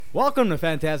Welcome to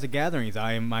Fantastic Gatherings.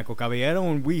 I am Michael Caballero,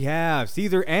 and we have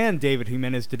Caesar and David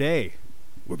Jimenez today.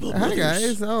 We're blood Hi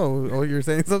brothers. guys. Oh, you're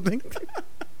saying something?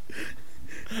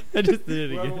 I just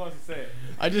did it Whoever again. wants to say it.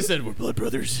 I just said we're blood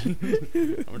brothers.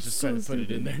 I'm just trying to put it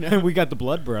in there now. We got the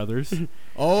Blood Brothers.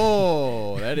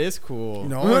 Oh, that is cool.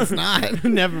 No, it's not.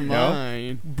 Never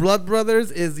mind. Blood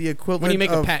Brothers is the equivalent When you make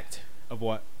a of, pact, Of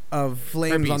what? of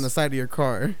flames Herpes. on the side of your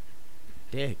car.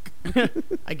 dick.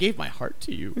 I gave my heart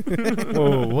to you.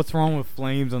 Whoa, what's wrong with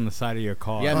flames on the side of your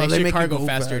car? Yeah, Oh, makes they your make car you go go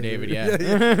faster, faster. David. Yeah,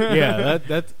 Yeah. Yeah,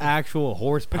 that's actual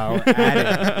horsepower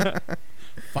added.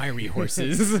 Fiery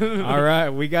horses. All right,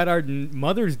 we got our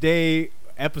Mother's Day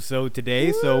episode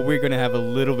today, so we're gonna have a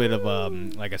little bit of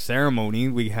like a ceremony.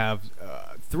 We have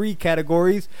 3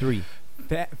 categories: 3.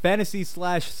 fantasy /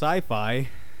 sci-fi,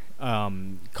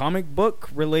 comic book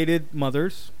related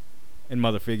mothers, and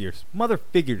mother figures,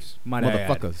 might I add,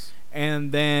 Motherfuckers.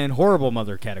 and then horrible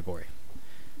mother category.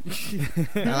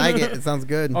 I like it. It sounds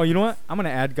good. Oh, you know what? I'm gonna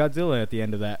add Godzilla at the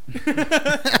end of that.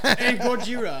 And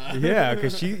Gojira. Yeah,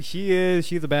 because she's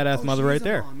a badass mother right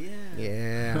there.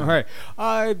 Yeah. All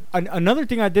right. Another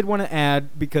thing I did want to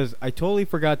add, because I totally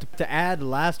forgot to add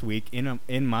last week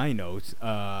in my notes.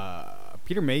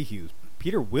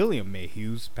 Peter William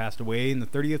Mayhews passed away in the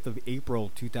 30th of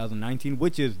April 2019,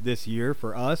 which is this year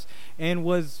for us, and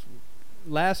was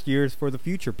last year's for the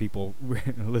future people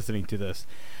listening to this.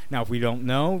 Now, if we don't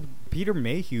know, Peter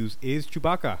Mayhews is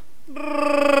Chewbacca.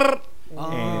 Oh,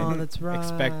 And that's right.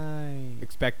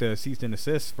 Expect a cease and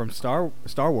desist from Star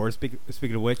Wars.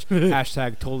 Speaking of which,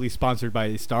 hashtag totally sponsored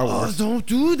by Star Wars. don't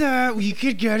do that. We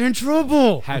could get in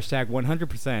trouble. Hashtag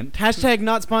 100%. Hashtag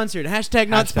not sponsored. Hashtag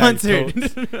not Hashtag sponsored.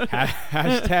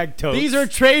 Hashtag totes. These are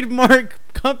trademark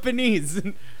companies.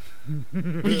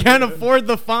 We can't afford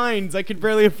the fines. I could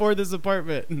barely afford this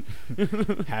apartment.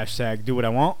 Hashtag do what I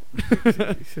want.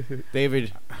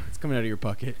 David, it's coming out of your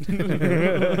pocket.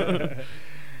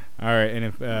 All right, and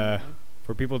if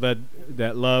for people that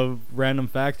love random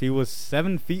facts, he was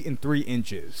 7 feet and 3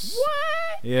 inches.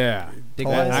 What? Yeah, Big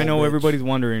Tall ass I know bitch. everybody's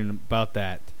wondering about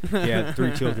that. He had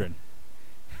 3 children.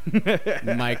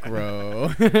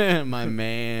 Micro, my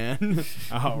man.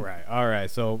 All right.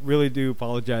 So really do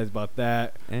apologize about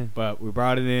that, Yeah. but we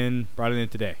brought it in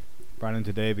today. Brought it in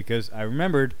today because I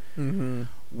remembered Mm-hmm.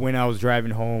 when I was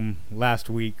driving home last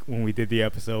week when we did the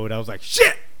episode, I was like,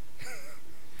 shit,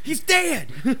 He's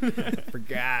dead.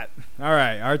 forgot. All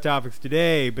right, our topics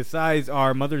today, besides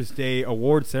our Mother's Day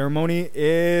award ceremony,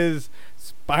 is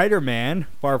Spider-Man: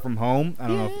 Far From Home. I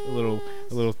don't know,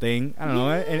 if a little thing. I don't know.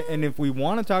 And if we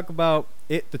want to talk about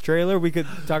it, the trailer, we could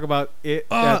talk about it.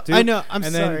 that too. I know. I'm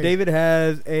and sorry. then David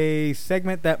has a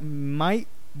segment that might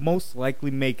most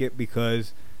likely make it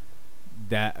because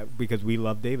we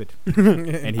love David.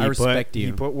 And I respect he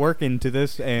you. put work into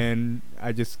this, and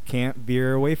I just can't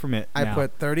veer away from it. I now.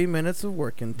 put 30 minutes of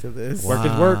work into this. Work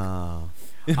is work. Wow.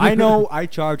 I know I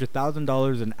charge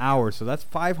 $1,000 an hour, so that's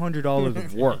 $500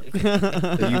 of work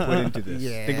that you put into this.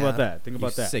 Yeah. Think about that. Think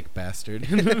about You that. sick bastard.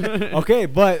 Okay,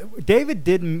 but David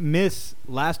did miss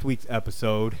last week's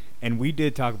episode, and we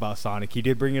did talk about Sonic. He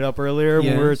did bring it up earlier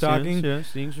when we were talking.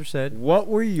 Yes, things were said. What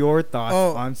were your thoughts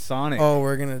Oh. on Sonic? Oh,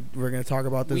 we're gonna talk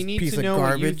about this We need piece to of know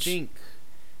garbage. what you think.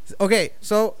 Okay,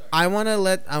 so I want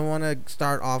to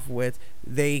start off with,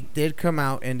 they did come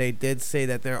out and they did say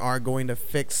that they are going to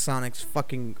fix Sonic's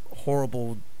fucking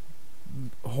horrible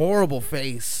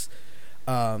face.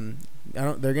 They're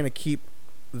gonna keep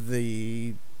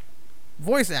the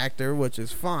voice actor, which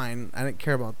is fine. I didn't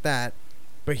care about that,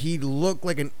 but he looked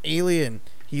like an alien.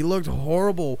 He looked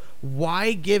horrible.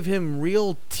 Why give him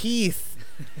real teeth?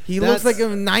 He looks like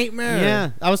That's- a nightmare.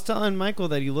 Yeah, I was telling Michael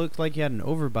that he looked like he had an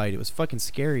overbite. It was fucking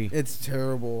scary. It's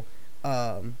terrible.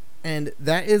 And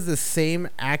that is the same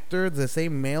actor, the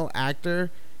same male actor,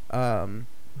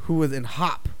 who was in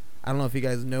Hop. I don't know if you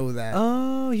guys know that.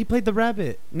 Oh, he played the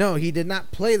rabbit. No, he did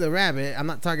not play the rabbit. I'm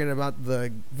not talking about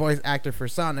the voice actor for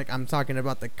Sonic. I'm talking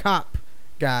about the cop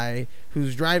guy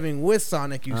who's driving with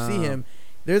Sonic. You see Oh. him.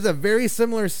 There's a very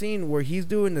similar scene where he's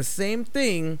doing the same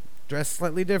thing, dressed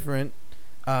slightly different.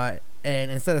 And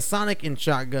instead of Sonic in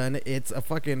Shotgun, it's a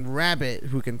fucking rabbit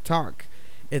who can talk.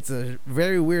 It's a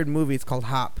very weird movie. It's called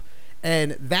Hop.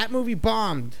 And that movie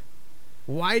bombed.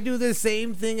 Why do the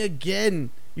same thing again?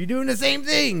 You're doing the same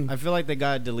thing. I feel like they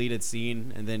got a deleted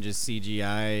scene and then just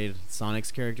CGI'd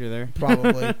Sonic's character there.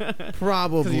 Probably. 'Cause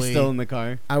Probably. he's still in the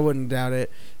car. I wouldn't doubt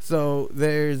it. So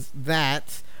there's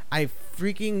that. I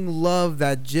freaking love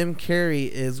that Jim Carrey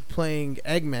is playing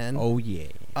Eggman. Oh, yeah.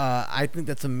 I think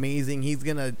that's amazing. He's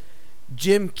gonna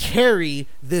Jim Carrey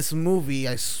this movie.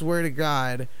 I swear to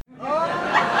God.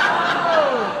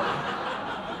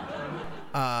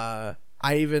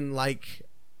 I even like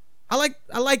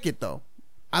it though.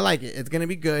 I like it. It's gonna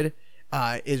be good.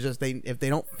 It's just if they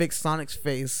don't fix Sonic's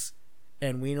face,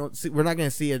 and we're not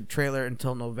gonna see a trailer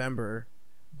until November,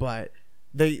 but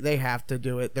they have to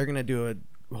do it. They're gonna do it.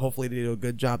 Hopefully, they do a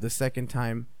good job the second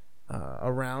time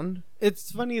around.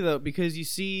 It's funny though because you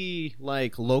see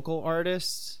like local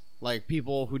artists, like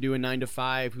people who do a 9 to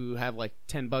 5 who have like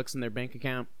 $10 in their bank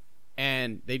account,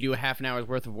 and they do a half an hour's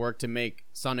worth of work to make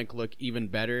Sonic look even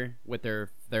better with their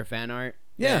fan art.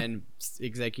 Yeah. And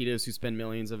executives who spend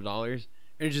millions of dollars,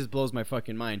 and it just blows my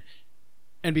fucking mind.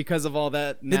 And because of all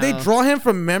that, now, Did they draw him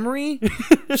from memory?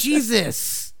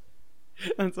 Jesus.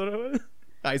 That's what it was.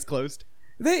 Eyes closed.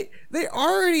 They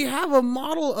already have a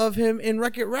model of him in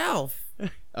Wreck-It Ralph.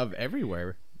 Of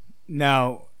everywhere.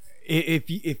 Now, if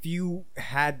you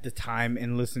had the time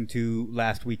and listened to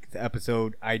last week's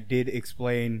episode, I did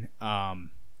explain,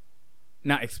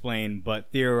 not explain,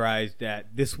 but theorize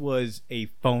that this was a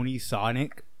phony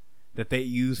Sonic that they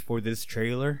used for this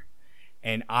trailer.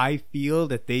 And I feel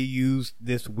that they used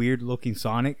this weird looking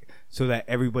Sonic so that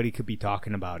everybody could be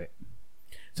talking about it.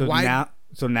 So Why?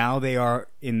 now they are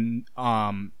in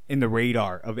the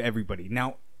radar of everybody.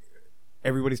 Now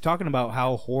everybody's talking about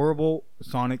how horrible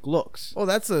Sonic looks. Well,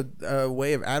 that's a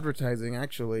way of advertising,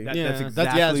 actually. That's That's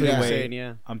exactly what the I'm way saying,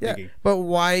 yeah. I'm Yeah, thinking. but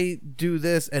why do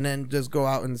this and then just go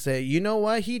out and say, you know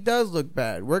what, he does look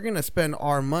bad. We're gonna spend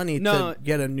our money No, to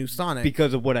get a new Sonic.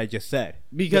 Because of what I just said.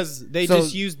 Because they So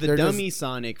just used the they're dummy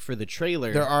Sonic for the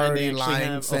trailer. they're and already they actually lying,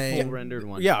 have a saying- full rendered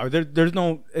one. Yeah, there's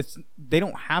no. They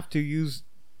don't have to use.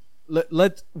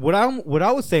 What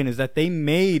I was saying is that they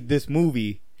made this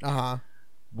movie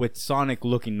with Sonic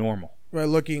looking normal. We're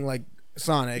looking like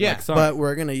Sonic. Yeah, like Sonic. But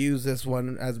we're gonna use this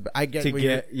one as I get. To What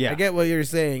get- you're, yeah. I get what you're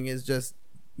saying. Is just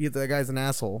the guy's an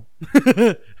asshole.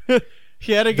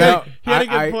 He had a good,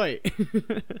 Now, point.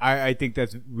 I think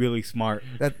that's really smart.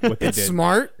 That what they it's did.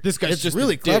 smart. This guy's it's just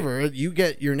really a dick. clever. You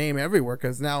get your name everywhere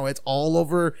because now it's all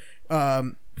over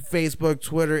Facebook,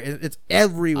 Twitter. It's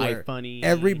everywhere. iFunny.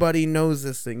 Everybody knows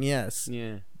this thing. Yes,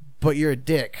 Yeah. but you're a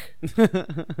dick.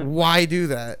 Why do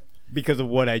that? Because of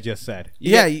what I just said.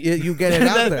 Yeah, you get it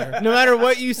out there. No matter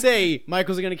what you say,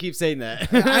 Michael's gonna keep saying that.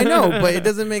 I know, but it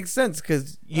doesn't make sense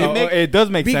because It does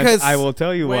make because- sense. I will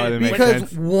tell you why it makes because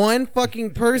sense. one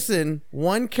fucking person,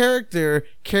 one character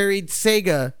carried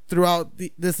Sega throughout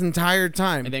this entire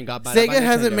time. And then got bought out by Sega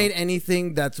hasn't Nintendo. made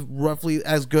anything that's roughly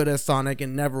as good as Sonic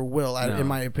and never will, No. in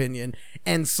my opinion.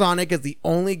 And Sonic is the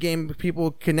only game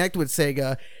people connect with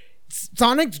Sega.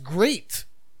 Sonic's great.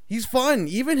 He's fun.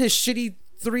 Even his shitty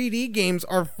 3D games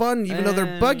are fun, even though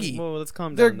they're buggy. Whoa, let's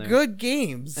calm They're down there. good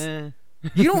games. Eh.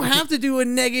 You don't have to do a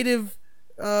negative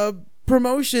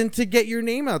promotion to get your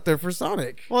name out there for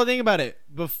Sonic. Well, think about it.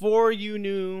 Before you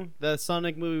knew the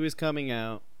Sonic movie was coming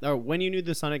out, or when you knew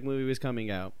the Sonic movie was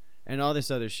coming out, and all this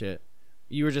other shit,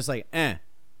 you were just like,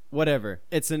 whatever.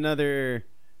 It's another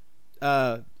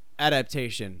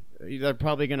adaptation. They're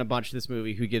probably gonna bunch this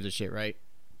movie. Who gives a shit, right?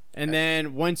 And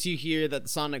then once you hear that the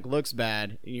Sonic looks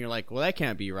bad, and you're like, well, that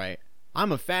can't be right.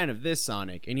 I'm a fan of this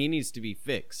Sonic, and he needs to be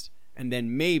fixed. And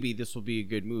then maybe this will be a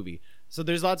good movie. So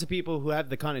there's lots of people who have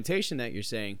the connotation that you're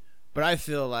saying, but I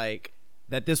feel like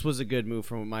that this was a good move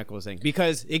from what Michael was saying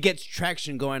because it gets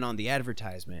traction going on the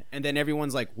advertisement, and then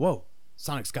everyone's like, whoa,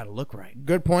 Sonic's got to look right.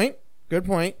 Good point. Good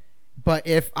point. But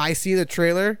if I see the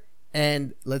trailer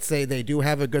and let's say they do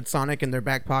have a good Sonic in their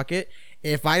back pocket,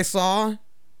 if I saw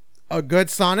a good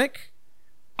Sonic,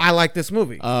 I like this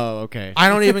movie. Oh, okay. I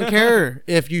don't even care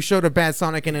if you showed a bad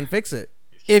Sonic and then fix it.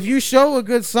 If you show a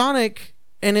good Sonic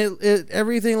and it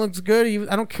everything looks good,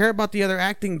 I don't care about the other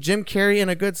acting. Jim Carrey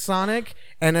and a good Sonic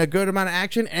and a good amount of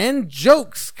action and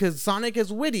jokes because Sonic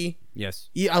is witty. Yes.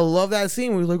 I love that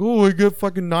scene where he's like, "Oh, I got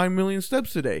fucking 9 million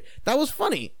steps today." That was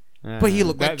funny, but he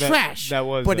looked like trash. that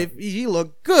was, But if he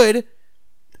looked good,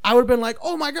 I would have been like,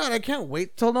 "Oh my god, I can't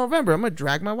wait till November. I'm gonna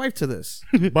drag my wife to this."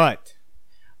 But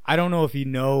I don't know if you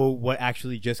know what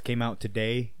actually just came out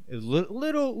today. A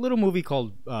little movie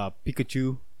called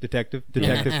Pikachu Detective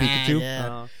Pikachu.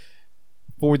 Yeah.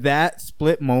 For that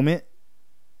split moment,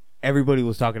 everybody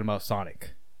was talking about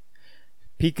Sonic.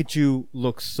 Pikachu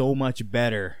looks so much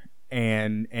better,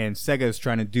 and Sega is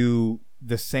trying to do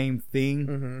the same thing.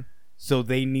 Mm-hmm. So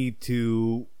they need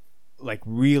to like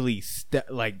really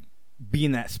be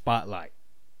in that spotlight.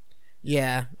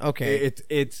 Yeah. Okay.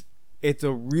 It's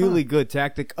a really good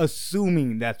tactic,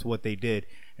 assuming that's what they did.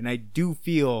 And I do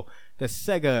feel that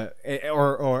Sega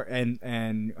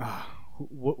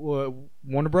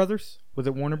Warner Brothers, was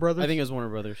it Warner Brothers? I think it was Warner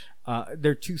Brothers.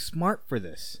 They're too smart for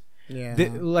this. Yeah.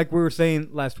 Like we were saying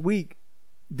last week,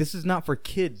 this is not for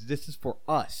kids. This is for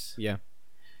us. Yeah.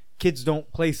 kids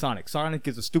don't play Sonic. Sonic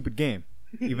is a stupid game,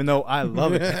 even though I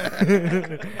love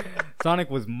it. Sonic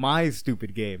was my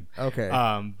stupid game. Okay.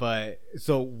 But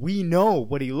so we know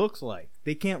what he looks like.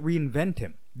 They can't reinvent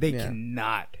him. They Yeah.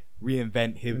 cannot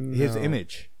reinvent his No.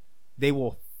 image. They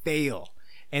will fail.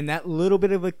 And that little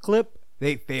bit of a clip,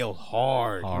 they failed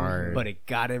hard. But it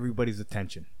got everybody's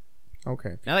attention.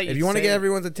 Okay. Now that If you you want to say get it-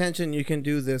 everyone's attention, you can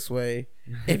do this way.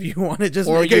 If you want to just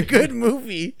Or make you- a good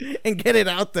movie and get it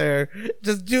out there,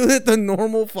 just do it the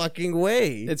normal fucking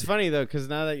way. It's funny though, because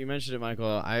now that you mentioned it,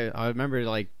 Michael, I remember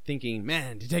like thinking,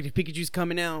 man, Detective Pikachu's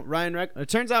coming out. It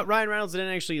turns out Ryan Reynolds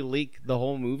didn't actually leak the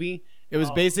whole movie. It was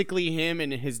basically him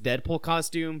in his Deadpool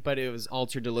costume, but it was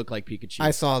altered to look like Pikachu.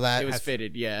 I saw that. It was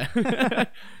fitted, yeah.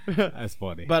 That's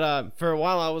funny. But for a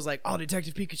while, I was like, "Oh,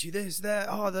 Detective Pikachu, this, that."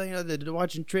 Oh, the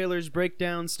watching trailers,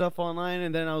 breakdown stuff online,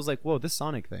 and then I was like, "Whoa, this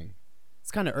Sonic thing,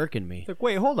 it's kind of irking me." like,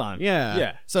 wait, hold on. Yeah,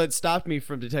 Yeah. So it stopped me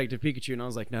from Detective Pikachu, and I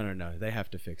was like, "No, they have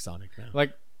to fix Sonic now."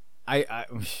 Like, I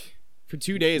For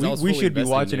 2 days, I was we fully should be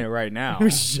invested watching in it right now.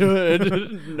 We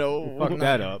should. No, Fuck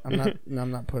that up.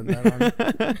 I'm not putting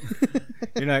that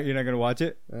You're not gonna watch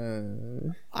it?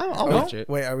 on. I'll No? watch it.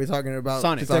 Wait, are we talking about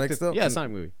Sonic. still? Yeah,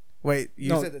 Sonic movie. Wait, you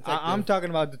No, said Detective. I'm talking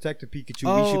about Detective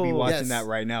Pikachu. We should be Oh, watching yes. that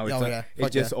right now. It's Oh, like, yeah. it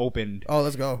Fuck just yeah. opened. Oh,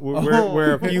 let's go.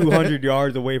 We're a few hundred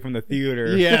yards away from the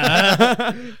theater.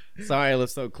 Yeah. Sorry, I live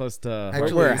so close to.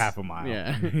 Actually, we're a it's- half a mile.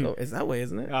 Yeah. Oh, it's that way,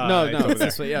 isn't it? No, it's no, over it's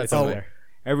this there. way. Yeah, it's over over there.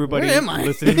 Everybody Where am I?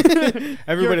 listening,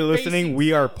 everybody You're listening, facing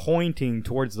we are pointing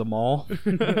towards the mall.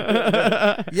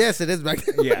 Yes, it is back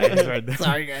there. Yeah, it's right there.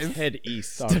 Sorry, guys. Head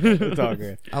east. It's all good. It's all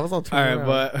good. I was all All turned right,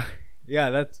 around. but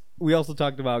yeah, we also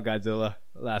talked about Godzilla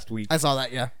last week, I saw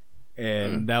that. Yeah.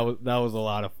 and that was a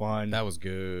lot of fun. That was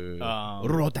good.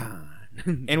 Rodan.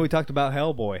 And we talked about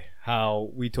Hellboy,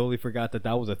 how we totally forgot that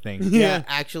was a thing. Yeah.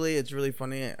 Actually, it's really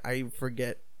funny. I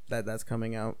forget that that's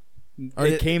coming out. Or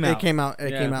It came out. It came out.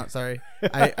 It Yeah. came out. Sorry,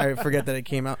 I forget that it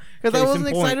came out because I Case in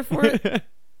wasn't point. excited for it.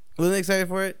 Wasn't excited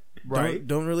for it. Right.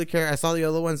 Don't really care. I saw the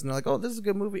other ones and they're like, "Oh, this is a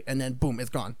good movie," and then boom, it's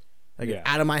gone. Like Yeah.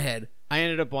 out of my head. I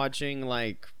ended up watching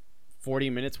like 40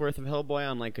 minutes worth of Hellboy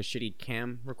on like a shitty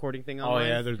cam recording thing Oh online.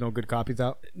 yeah, there's no good copies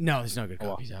out. No, there's no good Oh,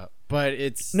 well. copies out. But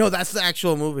it's No, that's the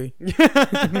actual movie.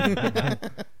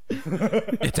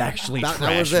 it's actually That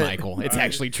trash, was it. Michael. It's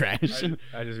actually trash.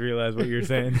 I just realized what you're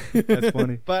saying. That's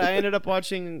funny. But I ended up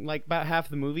watching like about half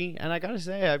the movie, and I gotta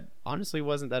say, I honestly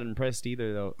wasn't that impressed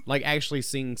either, though. Like actually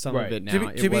seeing some Right. of it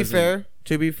now.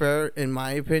 To be fair, in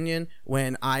my opinion,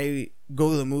 when I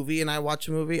go to the movie and I watch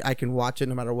a movie, I can watch it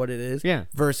no matter what it is. Yeah.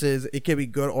 Versus it could be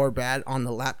good or bad on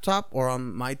the laptop or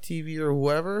on my TV or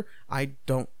whoever. I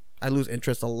lose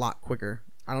interest a lot quicker.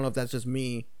 I don't know if that's just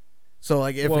me. So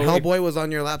like if Well, Hellboy was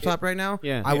on your laptop right now,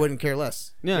 Yeah. I Yeah. wouldn't care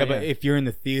less. Yeah, but if you're in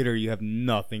the theater, you have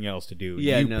nothing else to do.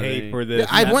 Yeah, you no, paid they- for this.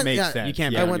 I that went- makes yeah, sense. you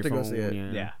can't. Yeah. I be on went your to go see phone,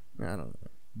 it. Yeah. I don't know.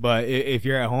 But if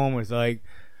you're at home, it's like,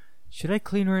 should I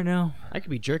clean right now? I could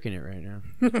be jerking it right now.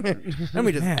 Let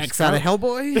me just Man, X out of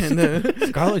Hellboy. And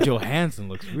Scarlett Johansson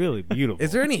looks really beautiful.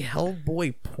 is there any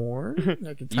Hellboy porn?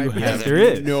 I can type Yes, in? there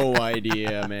is. No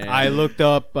idea, man. I looked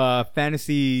up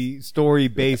fantasy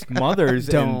story-based mothers,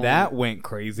 Don't. and that went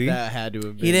crazy. That had to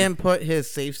have been. He didn't put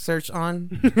his safe search on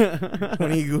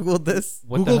when he googled this.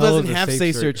 What the Google hell doesn't is a have safe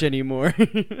safe search? search anymore.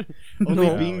 Only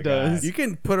No. Bing Oh, does. God. You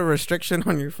can put a restriction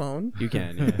on your phone. You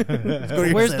can. Yeah. Go to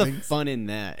your Where's the settings. fun in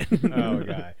that? Oh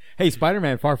god! Hey,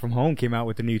 Spider-Man: Far From Home came out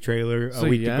with a new trailer So, a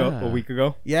week yeah. ago. A week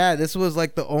ago. Yeah, this was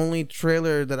like the only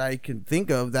trailer that I can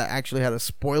think of that actually had a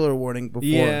spoiler warning before.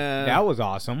 Yeah. That was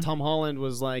awesome. Tom Holland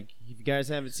was like, if you guys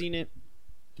haven't seen it,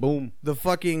 boom. The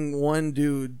fucking one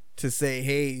dude to say,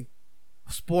 "Hey,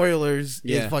 spoilers,"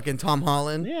 Yeah. is fucking Tom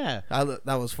Holland. Yeah.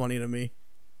 That was funny to me.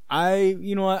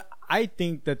 You know what? I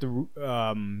think that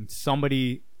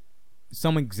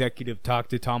some executive talked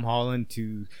to Tom Holland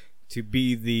to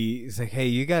be it's like, hey,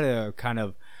 you gotta kind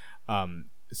of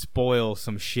spoil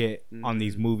some shit on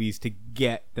these movies to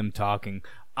get them talking.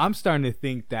 I'm starting to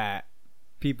think that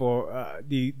people,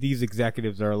 these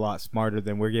executives are a lot smarter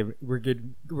than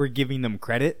we're giving them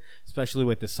credit, especially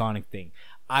with the Sonic thing.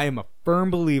 I am a firm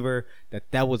believer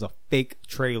that was a fake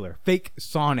trailer, fake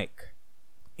Sonic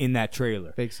in that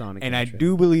trailer. Fake Sonic. And I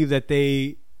do believe that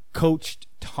they coached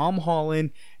Tom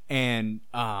Holland and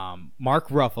Mark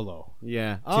Ruffalo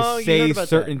Yeah. to Oh, you say heard about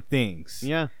certain things. that.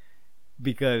 Yeah.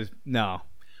 Because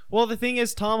Well, the thing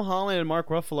is, Tom Holland and Mark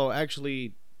Ruffalo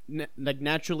actually,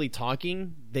 naturally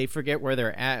talking, they forget where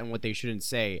they're at and what they shouldn't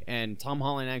say. And Tom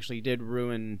Holland actually did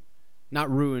not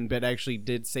ruin, but actually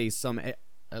did say some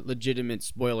legitimate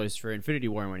spoilers for Infinity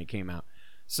War when it came out.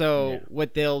 So Yeah.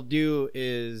 what they'll do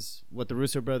is what the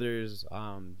Russo brothers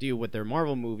do with their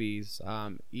Marvel movies.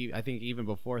 I think even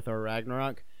before Thor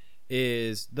Ragnarok,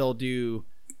 is they'll do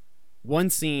one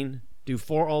scene, do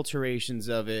 4 alterations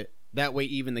of it. That way,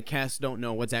 even the cast don't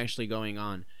know what's actually going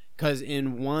on. Because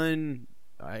in one,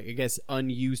 I guess,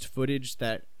 unused footage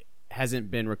that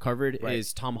hasn't been recovered Right.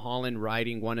 is Tom Holland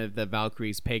riding one of the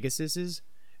Valkyries' Pegasuses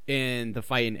in the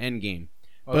fight in Endgame.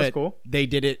 Oh, that's cool. They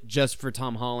did it just for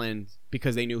Tom Holland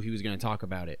because they knew he was going to talk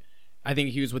about it. I think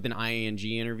he was with an ING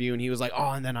interview and he was like,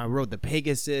 "Oh, and then I rode the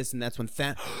Pegasus," and that's when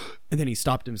and then he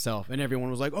stopped himself, and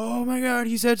everyone was like, "Oh my God,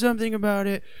 he said something about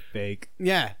it." Fake.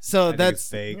 Yeah, so I think that's it's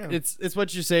fake. Yeah. it's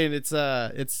what you're saying. It's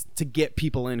to get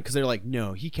people in because they're like,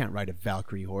 "No, he can't ride a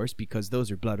Valkyrie horse because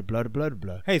those are blah blah blah blah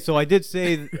blah." Hey, so I did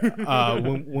say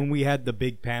when we had the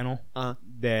big panel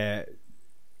that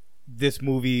this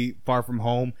movie Far From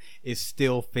Home is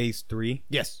still Phase 3.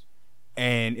 Yes.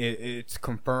 And it's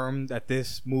confirmed that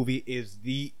this movie is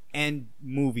the end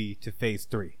movie to Phase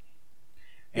 3.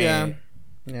 And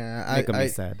Yeah, Making me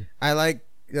sad. I like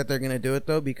that they're gonna do it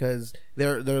though because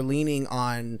they're leaning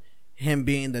on him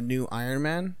being the new Iron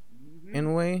Man in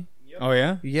a way. Oh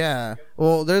yeah. Yeah.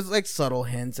 Well, there's like subtle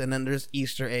hints, and then there's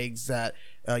Easter eggs that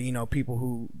people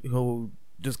who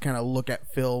just kind of look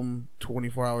at film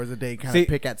 24 hours a day kind See- of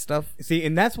pick at stuff. See,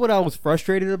 and that's what I was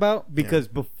frustrated about because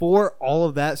before all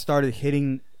of that started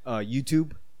hitting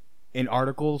YouTube in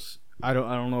articles, I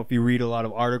don't know if you read a lot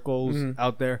of articles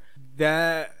out there.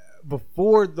 That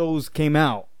before those came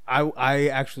out, I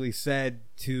actually said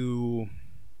to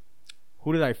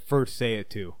who did I first say it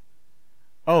to?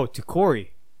 Oh, to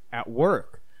Corey at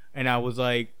work, and I was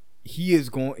like,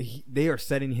 they are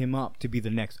setting him up to be the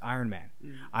next Iron Man.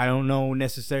 I don't know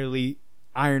necessarily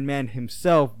Iron Man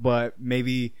himself, but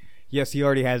maybe yes, he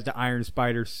already has the Iron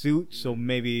Spider suit, so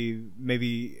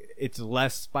maybe it's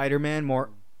less Spider-Man,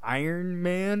 more Iron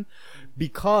Man,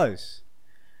 because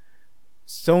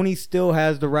Sony still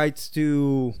has the rights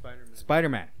to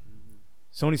Spider-Man.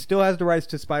 Sony still has the rights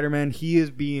to Spider-Man. He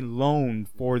is being loaned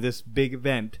for this big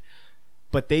event,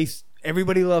 but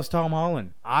everybody loves Tom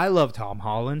Holland. I love Tom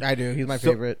Holland. I do. He's my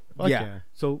So- favorite. Yeah.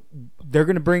 So they're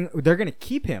gonna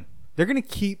keep him. They're gonna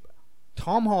keep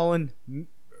Tom Holland,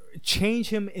 change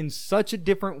him in such a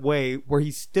different way where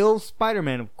he's still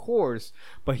Spider-Man, of course,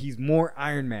 but he's more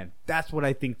Iron Man. That's what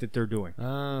I think that they're doing.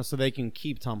 So they can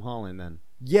keep Tom Holland then.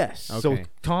 Yes. So Okay.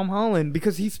 Tom Holland,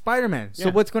 because he's Spider-Man. So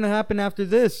Yeah. what's gonna happen after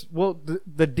this? Well,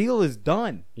 the deal is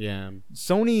done. Yeah.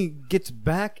 Sony gets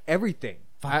back everything.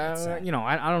 that's sad.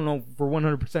 I don't know for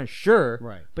 100% sure,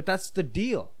 Right. But that's the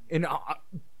deal. And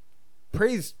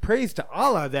praise to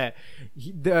Allah that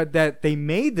that they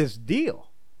made this deal,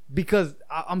 because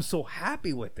I'm so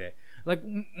happy with it. Like,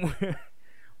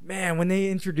 man, when they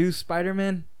introduced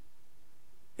Spider-Man,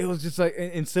 it was just like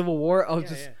in Civil War. I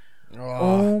was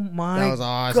oh my that was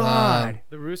awesome. God.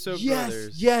 The Russo Yes,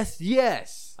 brothers.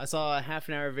 yes. I saw a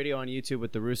half-an-hour video on YouTube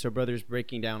with the Russo brothers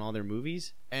breaking down all their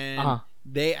movies, and Uh-huh.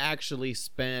 they actually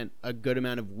spent a good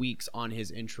amount of weeks on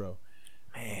his intro.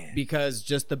 Man. Because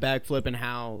just the backflip and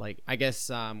how, like, I guess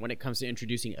when it comes to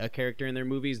introducing a character in their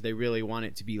movies, they really want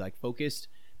it to be, like, focused.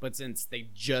 But since they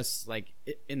just, like,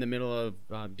 in the middle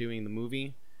of doing the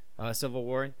movie, Civil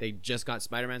War, they just got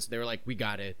Spider-Man, so they were like, we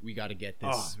gotta get this.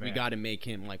 Oh, We man. gotta make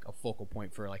him, like, a focal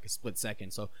point for, like, a split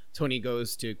second. So Tony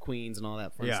goes to Queens and all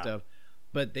that fun Yeah. stuff.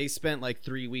 But they spent, like,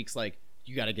 3 weeks, like,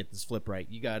 you gotta get this flip right.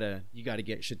 You gotta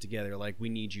get shit together. Like, we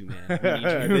need you, man. We need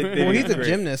you. They Well, did he's a great.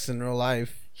 gymnast in real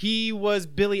life. He was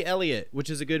Billy Elliot, which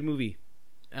is a good movie.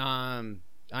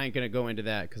 I ain't gonna go into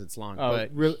that because it's long. But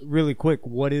Really quick,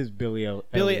 what is Billy Elliot?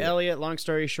 Billy Elliot, long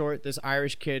story short, this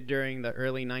Irish kid during the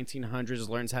early 1900s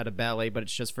learns how to ballet, but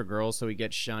it's just for girls, so he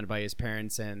gets shunned by his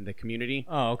parents and the community.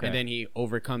 Oh, okay. And then he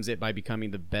overcomes it by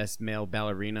becoming the best male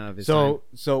ballerina of his time.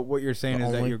 So what you're saying The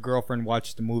is that only- your girlfriend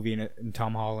watched the movie and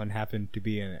Tom Holland happened to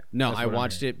be in it. No, That's I what I'm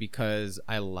watched hearing. it because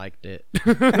I liked it.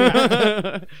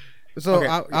 So Okay.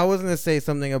 I was gonna say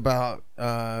something about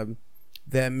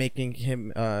them making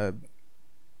him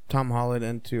Tom Holland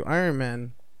into Iron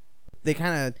Man.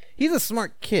 He's a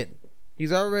smart kid.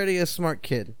 He's already a smart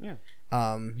kid.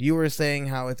 Yeah. You were saying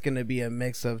how it's gonna be a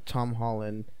mix of Tom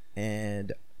Holland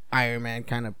and Iron Man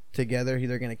kind of together.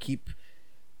 They're gonna keep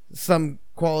some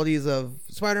qualities of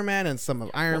Spider-Man and some of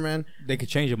Iron Man. They could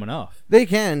change him enough. They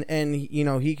can, and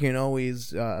he can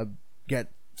always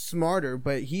get smarter,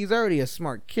 but he's already a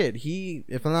smart kid. He,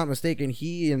 if I'm not mistaken,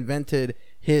 he invented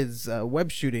his web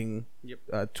shooting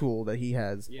tool that he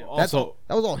has. Yeah. Also,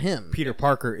 That was all him. Peter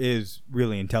Parker is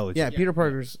really intelligent. Yeah, Peter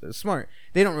Parker's smart.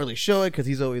 They don't really show it because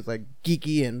he's always like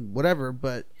geeky and whatever,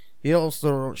 but they also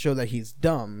don't show that he's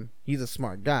dumb. He's a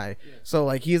smart guy. So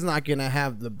like he's not gonna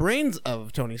have the brains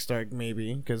of Tony Stark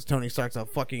maybe, because Tony Stark's a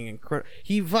fucking incredible.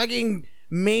 He fucking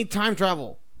made time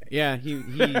travel. Yeah, he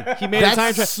made a time That's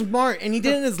travel, smart. And he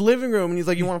did it in his living room, and he's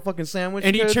like, "You want a fucking sandwich?"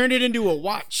 and he kid?" turned it into a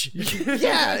watch.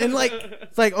 Yeah, and like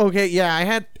it's like, okay, yeah, I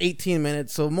had 18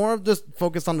 minutes, so more of just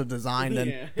focus on the design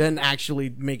than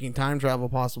actually making time travel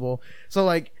possible. So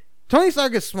like, Tony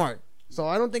Stark is smart. So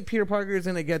I don't think Peter Parker is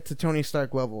gonna get to Tony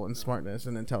Stark level in smartness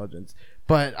and intelligence,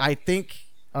 but I think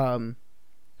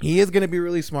he is gonna be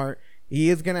really smart. He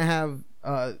is gonna have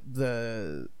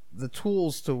the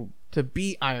tools to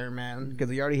be Iron Man because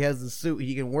he already has the suit.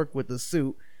 He can work with the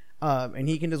suit, and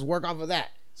he can just work off of that.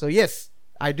 So yes,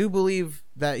 I do believe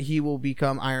that he will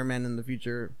become Iron Man in the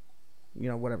future. You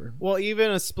know, whatever. Well,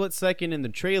 even a split second in the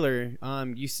trailer,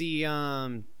 you see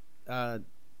the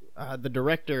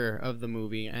director of the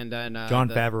movie, and then Jon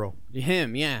Favreau.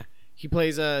 Him, yeah, he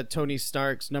plays Tony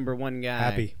Stark's #1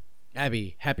 guy,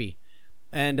 Happy,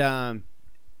 and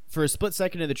for a split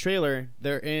second of the trailer,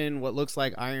 they're in what looks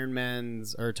like Iron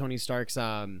Man's or Tony Stark's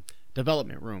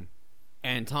development room,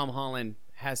 and Tom Holland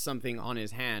has something on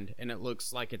his hand, and it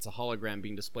looks like it's a hologram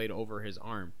being displayed over his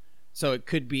arm. So it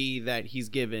could be that he's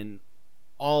given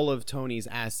all of Tony's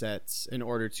assets in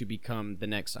order to become the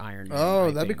next Iron Man. Oh,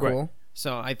 I that'd be think. cool.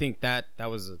 So I think that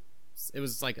was it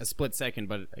was like a split second,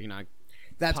 but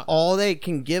That's all they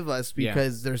can give us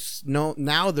because there's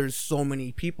so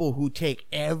many people who take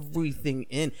everything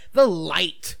in. The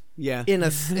light in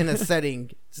a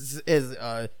setting is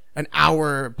an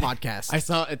hour podcast. I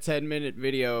saw a 10-minute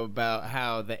video about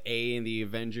how the A in the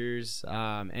Avengers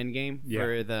Endgame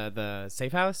for the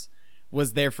safe house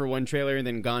was there for one trailer and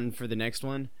then gone for the next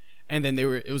one. And then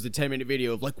it was a 10-minute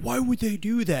video of like, why would they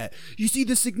do that? You see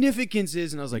the significance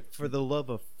is, and I was like, for the love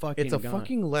of fucking it's a God.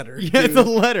 fucking letter. Yeah, dude. it's a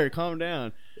letter. Calm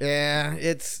down. Yeah,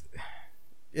 it's.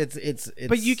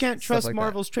 But you can't trust like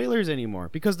Marvel's trailers anymore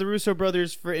because the Russo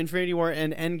brothers for Infinity War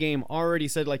and Endgame already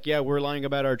said like, yeah, we're lying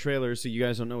about our trailers, so you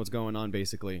guys don't know what's going on,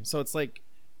 basically. So it's like,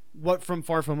 what from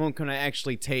Far From Home can I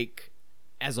actually take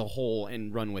as a whole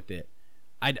and run with it?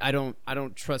 I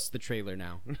don't trust the trailer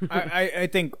now. I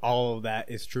think all of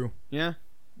that is true. Yeah.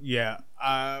 Yeah.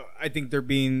 I think they're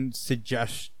being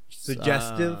suggestive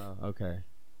Okay.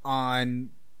 on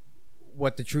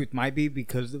what the truth might be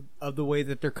because of the way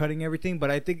that they're cutting everything. But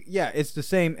I think, yeah, it's the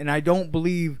same. And I don't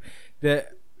believe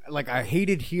that, like, I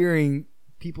hated hearing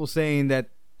people saying that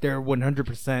they're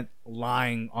 100%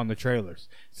 lying on the trailers.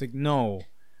 It's like, no,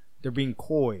 they're being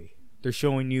coy. They're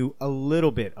showing you a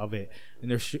little bit of it,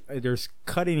 and they're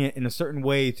cutting it in a certain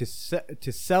way to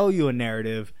sell you a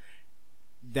narrative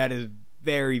that is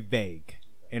very vague.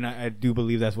 And I do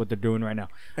believe that's what they're doing right now.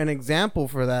 An example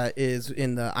for that is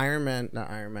in the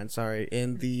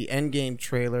in the Endgame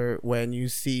trailer when you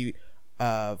see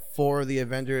 4 of the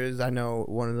Avengers. I know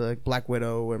one of the Black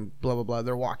Widow and blah blah blah.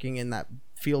 They're walking in that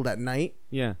field at night.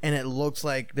 Yeah. And it looks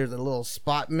like there's a little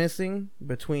spot missing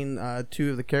between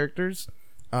 2 of the characters.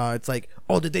 It's like,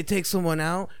 oh, did they take someone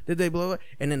out? Did they blow it?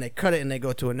 And then they cut it and they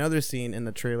go to another scene in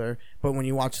the trailer. But when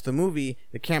you watch the movie,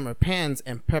 the camera pans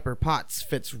and Pepper Potts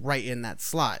fits right in that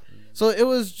slot. So it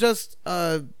was just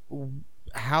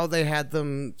how they had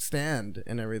them stand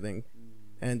and everything.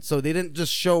 And so they didn't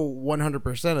just show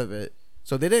 100% of it.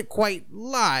 So they didn't quite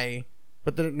lie,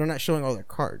 but they're not showing all their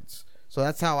cards. So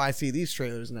that's how I see these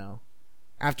trailers now.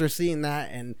 After seeing that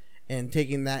and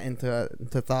taking that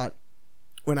into thought,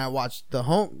 when I watched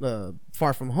the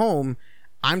Far From Home,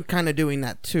 I'm kind of doing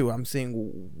that too. I'm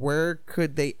seeing where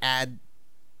could they add,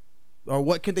 or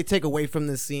what could they take away from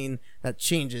this scene that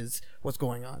changes what's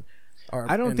going on.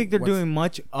 I don't think they're doing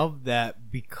much of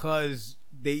that because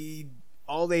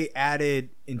all they added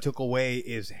and took away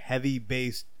is heavy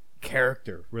based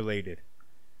character related.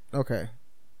 Okay.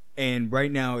 And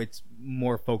right now it's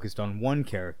more focused on one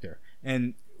character.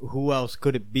 And who else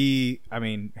could it be? I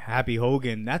mean, Happy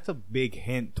Hogan, that's a big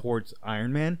hint towards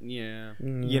Iron Man. Yeah.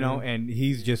 You know, and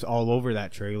he's just all over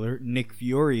that trailer. Nick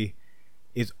Fury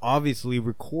is obviously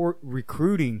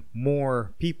recruiting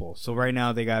more people. So right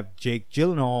now they got Jake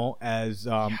Gyllenhaal as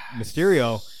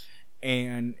Mysterio.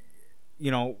 And,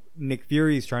 you know, Nick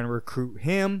Fury is trying to recruit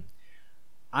him.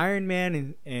 Iron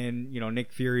Man and you know,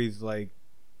 Nick Fury's like,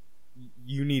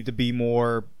 you need to be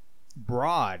more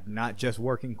broad, not just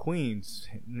working Queens,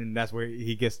 and that's where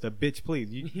he gets the bitch. Please,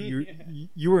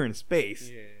 you were in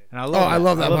space, and I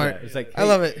love that part. It's like, hey, I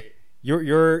love it.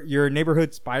 Your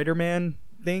neighborhood Spider-Man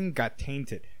thing got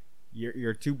tainted.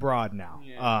 You're too broad now.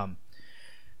 Yeah.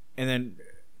 And then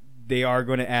they are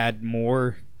going to add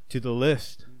more to the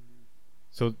list.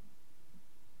 So,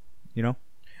 you know.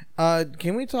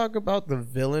 Can we talk about the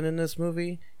villain in this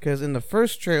movie? Because in the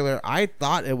first trailer, I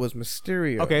thought it was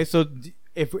Mysterio. Okay, so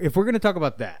if we're gonna talk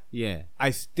about that, Yeah. I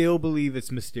still believe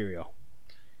it's Mysterio.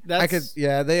 That's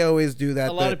Yeah, they always do that.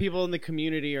 a lot of people in the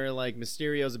community are like,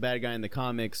 Mysterio's a bad guy in the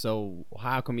comics, so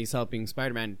how come he's helping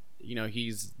Spider-Man? You know,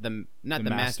 he's not the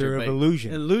master of but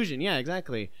illusion. Illusion, yeah,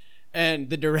 exactly. And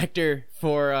the director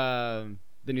for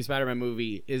the new Spider-Man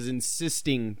movie is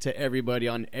insisting to everybody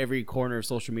on every corner of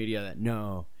social media that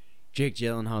no, Jake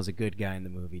Gyllenhaal's a good guy in the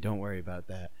movie. Don't worry about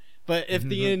that. But if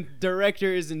the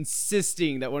director is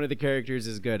insisting that one of the characters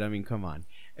is good, I mean, come on.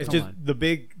 It's Come just on.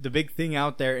 the big thing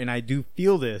out there, and I do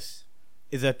feel this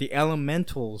is that the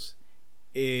Elementals,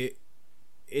 it's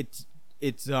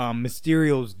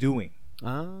Mysterio's doing.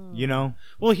 Oh. You know,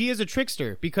 Well, he is a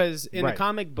trickster because in the Right.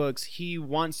 comic books, he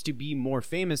wants to be more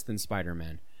famous than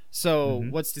Spider-Man. So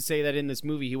what's to say that in this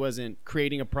movie he wasn't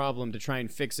creating a problem to try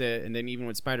and fix it, and then even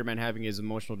with Spider-Man having his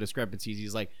emotional discrepancies,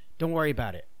 he's like, "Don't worry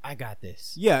about it. I got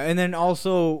this." yeah, and then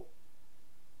also,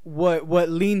 what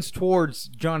leans towards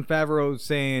Jon Favreau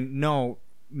saying no,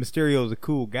 Mysterio is a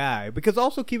cool guy, because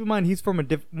also keep in mind he's from a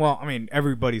different. Well, I mean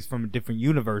everybody's from a different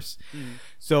universe.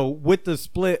 So with the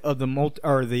split of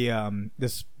the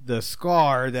the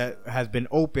scar that has been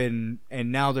open, and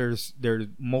now there's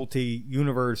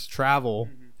multi-universe travel.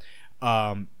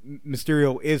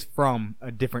 Mysterio is from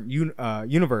a different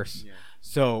universe,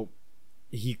 so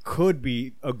he could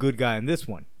be a good guy in this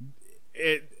one.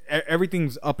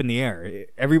 Everything's up in the air.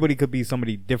 Everybody could be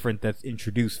somebody different that's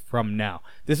introduced from now.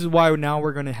 This is why now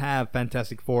we're going to have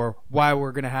Fantastic Four, why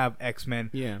we're going to have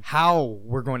X-Men, how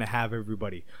we're going to have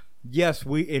everybody. Yes,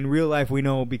 we in real life we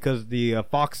know because the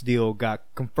Fox deal got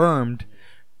confirmed,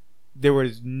 there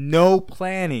was no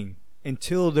planning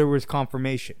until there was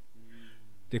confirmation.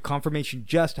 The confirmation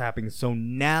just happened, so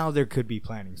now there could be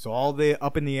planning. So all the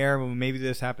up in the air, well, maybe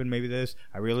this happened, maybe this.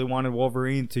 I really wanted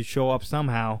Wolverine to show up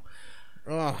somehow.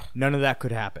 Ugh, None of that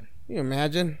could happen. can you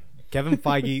imagine? Kevin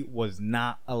Feige was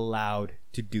not allowed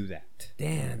to do that.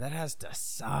 Damn, that has to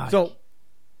suck. So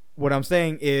what I'm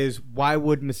saying is, why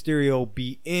would Mysterio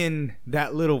be in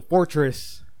that little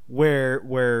fortress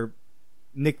where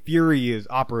Nick Fury is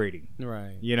operating?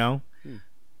 right. You know?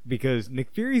 Because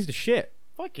Nick Fury's the shit.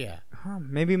 Fuck yeah.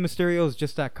 Maybe Mysterio's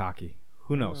just that cocky.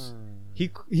 Who knows?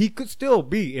 He could still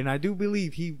be, and I do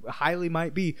believe he highly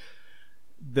might be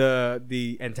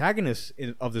the antagonist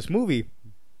of this movie.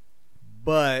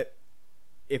 But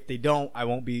if they don't, I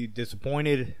won't be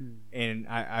disappointed, and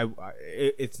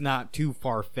it's not too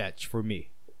far fetched for me.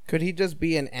 Could he just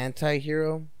be an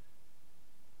anti-hero?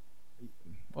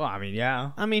 Well, I mean,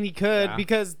 yeah. I mean, he could, Yeah.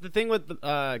 because the thing with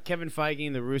Kevin Feige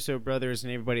and the Russo brothers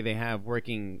and everybody they have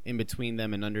working in between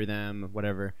them and under them,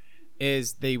 whatever,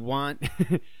 is they want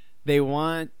they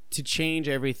want to change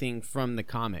everything from the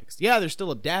comics. Yeah, they're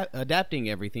still adapting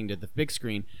everything to the big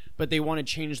screen, but they want to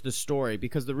change the story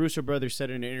because the Russo brothers said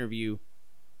in an interview,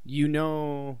 you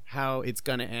know how it's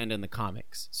gonna end in the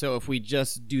comics. So if we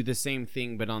just do the same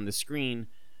thing but on the screen,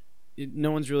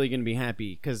 no one's really going to be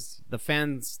happy because the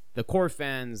fans, the core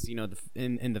fans, you know,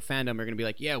 in the fandom are going to be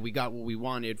like, yeah, we got what we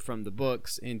wanted from the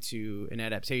books into an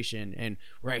adaptation, and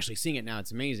we're actually seeing it now.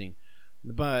 It's amazing.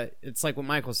 But it's like what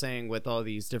Michael's saying with all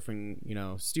these different, you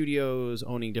know, studios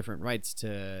owning different rights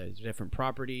to different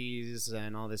properties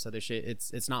and all this other shit.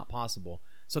 It's not possible.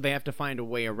 So they have to find a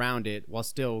way around it while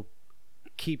still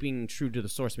keeping true to the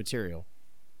source material.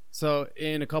 So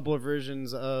in a couple of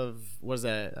versions of, what is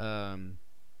that,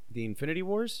 the Infinity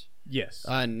Wars, Yes.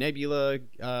 Nebula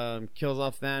kills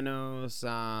off Thanos.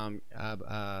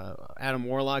 Adam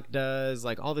Warlock does,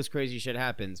 like, all this crazy shit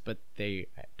happens, but they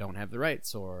don't have the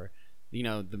rights, or you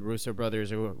know, the Russo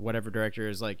brothers or whatever director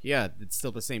is like, yeah, it's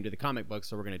still the same to the comic book,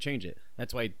 so we're gonna change it.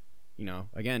 That's why, you know,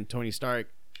 again, Tony Stark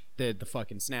did the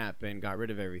fucking snap and got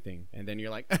rid of everything, and then you're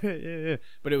like,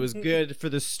 but it was good for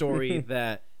the story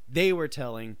that they were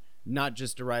telling, not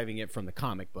just deriving it from the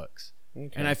comic books.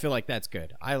 Okay. And I feel like that's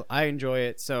good. I enjoy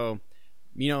it. So,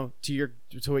 you know, to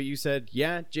what you said,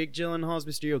 yeah, Jake Gyllenhaal's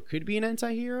Mysterio could be an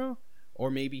anti-hero,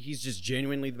 or maybe he's just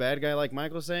genuinely the bad guy, like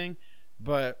Michael's saying.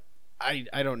 But I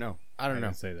don't know. I don't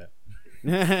know. didn't say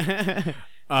that.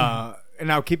 And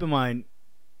now keep in mind,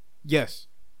 yes,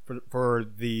 for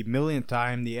the millionth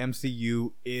time, the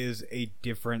MCU is a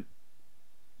different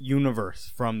universe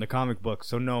from the comic book.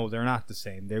 So no, they're not the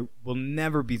same. They will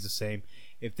never be the same.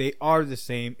 If they are the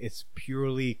same, it's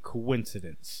purely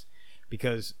coincidence.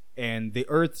 And the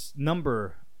Earth's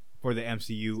number for the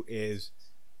MCU is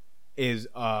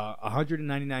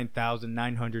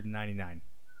 199,999.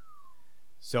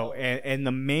 So, and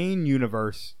the main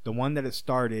universe, the one that it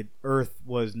started, Earth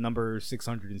was number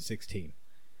 616.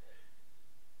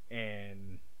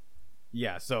 And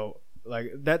yeah, so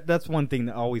like that's one thing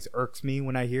that always irks me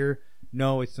when I hear,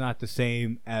 no, it's not the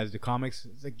same as the comics.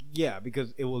 It's like, yeah,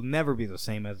 because it will never be the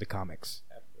same as the comics.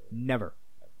 Never.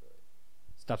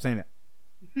 Stop saying that.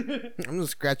 I'm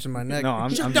just scratching my neck. No,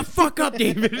 I'm Shut the just, fuck up,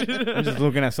 David. I'm just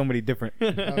looking at somebody different.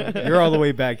 You're all the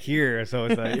way back here, so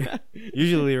it's like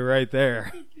usually you're right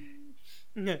there.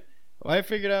 What I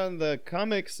figured out in the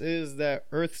comics is that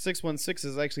Earth 616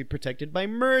 is actually protected by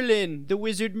Merlin, the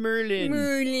wizard Merlin.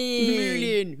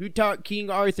 Merlin, who taught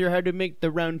King Arthur how to make the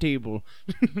round table.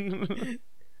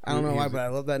 I don't know why, but I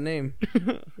love that name.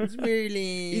 It's Merlin.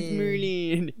 It's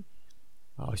Merlin.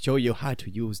 I'll show you how to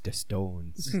use the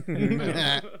stones.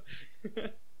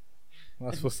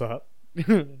 That's what's up. I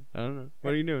don't know.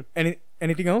 What are you doing?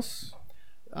 Anything else?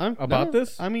 About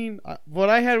this? I mean, what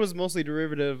I had was mostly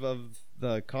derivative of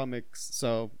the comics.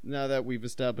 So now that we've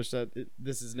established that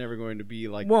this is never going to be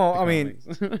like, Well, the I mean,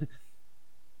 comics.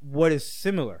 What is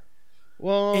similar?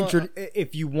 Well,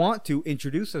 If you want to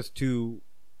introduce us to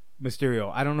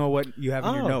Mysterio, I don't know what you have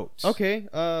in your notes. Okay.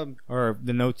 Or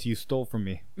the notes you stole from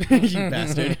me. You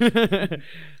bastard.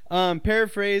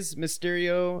 Paraphrase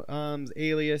Mysterio.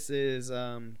 Alias is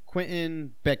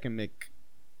Quentin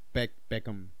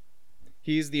Beckham.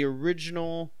 He's the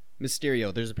original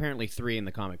Mysterio. There's apparently 3 in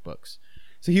the comic books.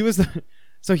 So he was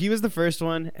the first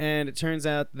one, and it turns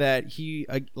out that he,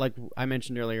 like I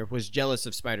mentioned earlier, was jealous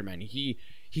of Spider-Man. He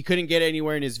couldn't get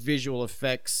anywhere in his visual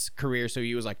effects career, so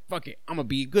he was like, fuck it, I'm gonna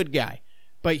be a good guy.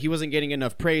 But he wasn't getting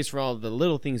enough praise for all the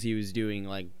little things he was doing,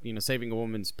 like, saving a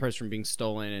woman's purse from being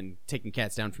stolen and taking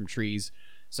cats down from trees.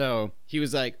 So he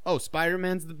was like, oh,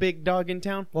 Spider-Man's the big dog in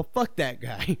town? Well, fuck that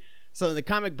guy. So in the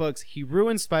comic books, he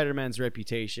ruins Spider-Man's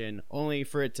reputation, only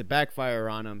for it to backfire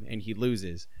on him, and he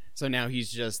loses. So now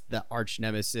he's just the arch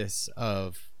nemesis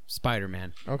of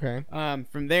Spider-Man. Okay.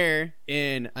 From there,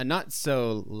 in a not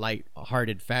so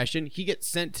light-hearted fashion, he gets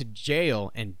sent to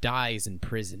jail and dies in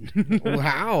prison.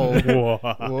 Wow.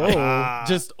 Whoa.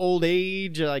 Just old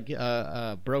age, like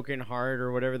a broken heart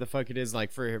or whatever the fuck it is,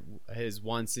 like for his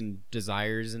wants and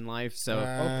desires in life. So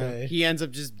Okay. he ends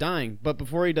up just dying. But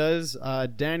before he does,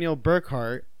 Daniel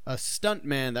Burkhart, a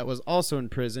stuntman that was also in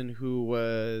prison, who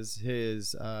was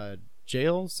his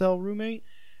jail cell roommate,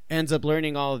 ends up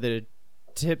learning all of the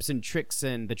tips and tricks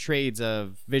and the trades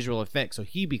of visual effects, so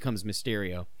he becomes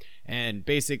Mysterio. And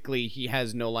basically he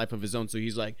has no life of his own, so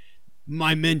he's like,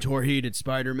 my mentor hated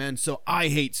Spider-Man, so I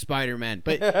hate Spider-Man.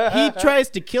 But he tries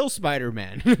to kill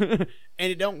Spider-Man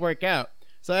and it don't work out.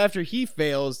 So after he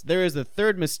fails, there is a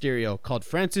third Mysterio called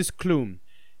Francis Klum,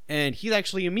 and he's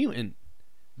actually a mutant.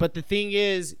 But the thing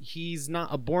is, he's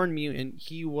not a born mutant.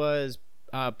 He was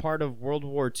part of World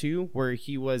War II, where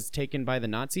he was taken by the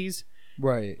Nazis.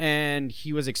 Right. And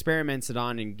he was experimented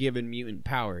on and given mutant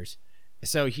powers.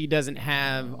 So he doesn't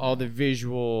have all the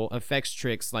visual effects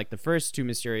tricks like the first 2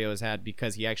 Mysterios had,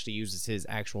 because he actually uses his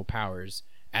actual powers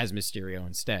as Mysterio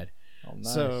instead. Oh,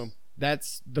 nice. So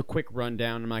that's the quick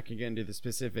rundown. I'm not going to get into the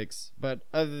specifics. But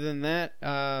other than that,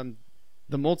 the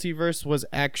multiverse was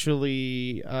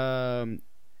actually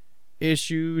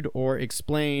issued or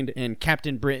explained in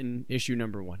Captain Britain issue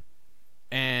number 1.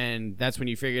 And that's when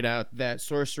you figured out that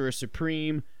Sorcerer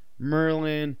Supreme,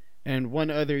 Merlin, and one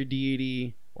other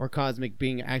deity or cosmic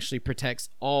being actually protects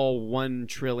all 1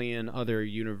 trillion other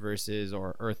universes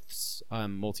or Earth's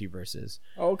multiverses.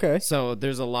 Okay. So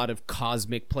there's a lot of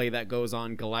cosmic play that goes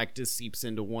on. Galactus seeps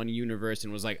into one universe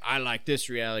and was like, I like this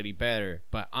reality better,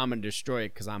 but I'm going to destroy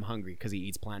it because I'm hungry, because he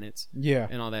eats planets Yeah.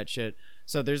 and all that shit.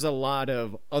 So there's a lot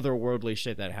of otherworldly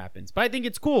shit that happens. But I think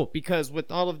it's cool because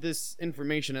with all of this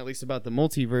information, at least about the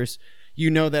multiverse, you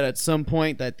know that at some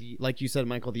point that, like you said,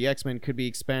 Michael, the X-Men could be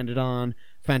expanded on.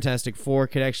 Fantastic Four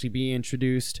could actually be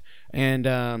introduced. And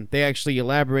they actually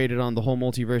elaborated on the whole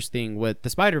multiverse thing with the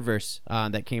Spider-Verse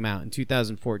that came out in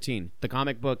 2014. The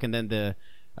comic book and then the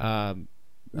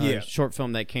short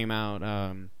film that came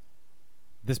out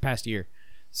this past year.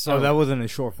 So that wasn't a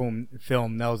short film.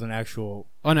 That was an actual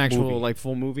actual movie. like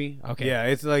full movie. Okay. Yeah,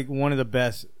 it's like one of the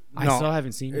best. I still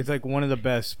haven't seen it. It's like one of the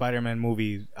best Spider-Man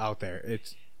movies out there.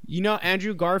 It's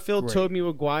Andrew Garfield, Great. Tobey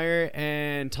Maguire,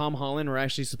 and Tom Holland were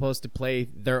actually supposed to play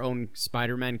their own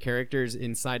Spider-Man characters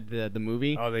inside the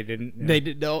movie. oh, they didn't. Yeah. They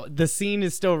did. No, the scene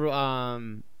is still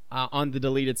on the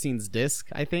deleted scenes disc,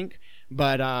 I think.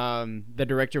 But the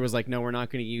director was like, no, we're not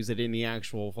going to use it in the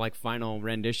actual like final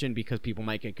rendition because people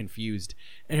might get confused.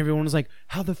 And everyone was like,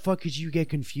 how the fuck did you get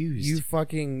confused? You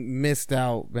fucking missed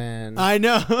out, man. I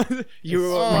know. We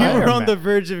were on the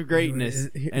verge of greatness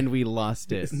and we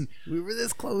lost it. We were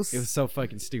this close. It was so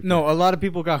fucking stupid. No, a lot of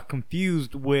people got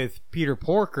confused with Peter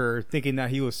Porker, thinking that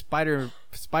he was Spider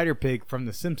Pig from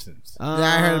The Simpsons. Yeah,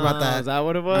 I heard about that. Is that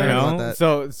what it was? I You heard know, about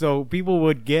that. so people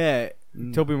would get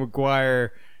Tobey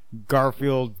Maguire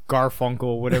Garfield,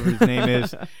 Garfunkel, whatever his name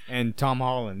is, and Tom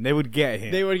Holland. They would get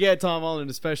him. They would get Tom Holland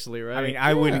especially, right? I mean,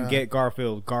 I wouldn't get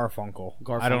Garfield, Garfunkel.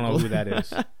 I don't know who that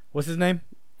is. What's his name?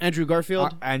 Andrew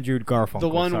Garfield. Andrew Garfunkel. The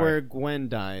one sorry. where Gwen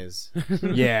dies.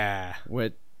 Yeah.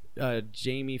 With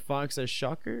Jamie Foxx as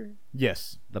Shocker,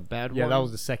 Yes. the bad one. Yeah, that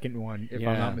was the second one, if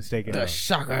I'm not mistaken. The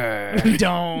shocker.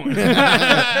 Don't.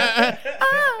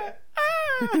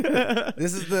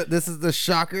 This is the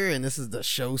shocker, and this is the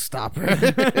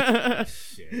showstopper.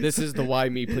 This is the why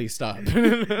me please stop.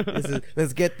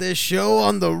 Let's get this show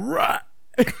on the run.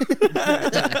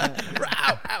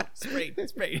 Spray.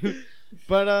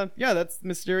 But yeah, that's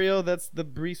Mysterio. That's the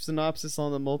brief synopsis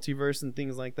on the multiverse and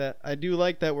things like that. I do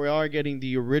like that we are getting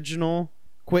the original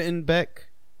Quentin Beck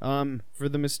for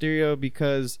the Mysterio,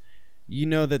 because you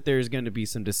know that there's going to be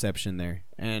some deception there,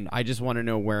 and I just want to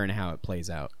know where and how it plays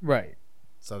out. Right.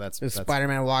 So that's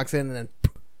Spider-Man walks in and then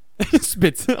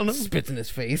spits on him. spits in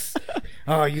his face.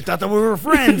 Oh, you thought that we were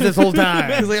friends this whole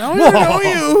time. He's like, I don't even know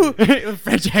you.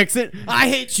 French accent. I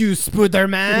hate you,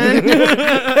 Spider-Man.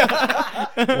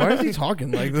 Why is he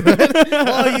talking like that?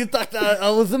 Oh, you thought that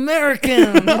I was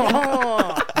American.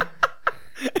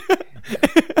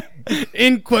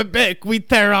 In Quebec, we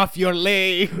tear off your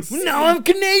legs. Now I'm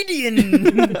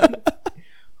Canadian.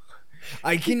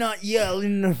 I cannot yell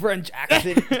in a French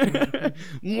accent.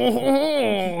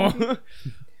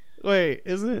 Wait,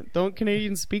 don't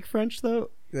Canadians speak French though?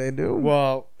 They do.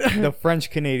 Well, the French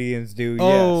Canadians do.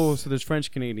 Oh, yes. so there's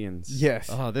French Canadians.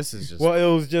 Yes. Oh, this is just. Well,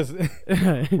 it was just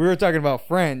we were talking about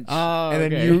French, Oh, and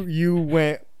then okay. you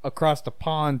went across the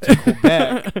pond to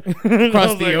Quebec,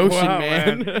 Across the ocean,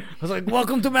 man. I was like,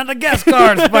 "Welcome to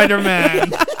Madagascar,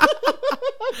 Spider-Man."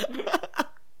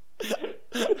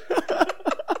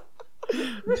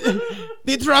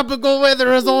 The tropical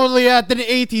weather is only at an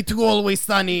 82, always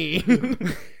sunny.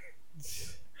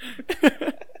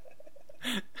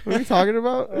 What are we talking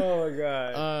about? Oh my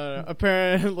god!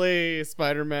 Apparently,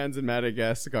 Spider-Man's in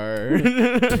Madagascar.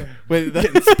 With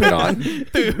Spit on.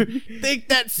 Dude, take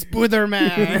that,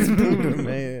 Spider-Man.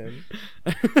 Man.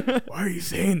 Why are you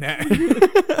saying that?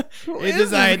 It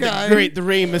designed the great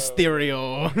Rey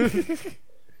Mysterio.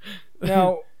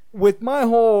 Now, with my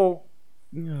whole,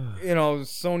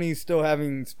 Sony's still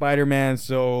having Spider-Man,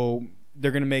 so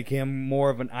they're gonna make him more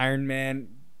of an Iron Man.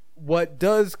 What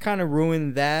does kind of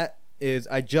ruin that is,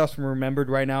 I just remembered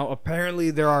right now, apparently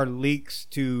there are leaks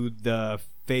to the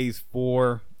Phase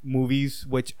 4 movies,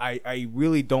 which I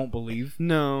really don't believe.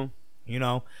 No.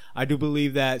 I do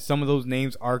believe that some of those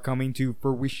names are coming to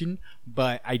fruition,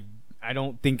 but I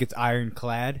don't think it's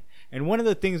ironclad. And one of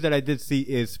the things that I did see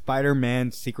is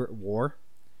Spider-Man Secret War.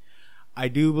 I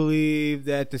do believe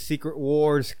that the Secret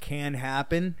Wars can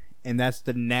happen, and that's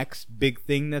the next big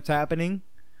thing that's happening.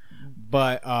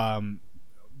 But I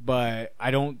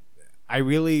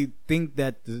really think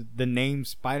that the name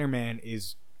Spider-Man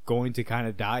is going to kind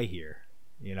of die here,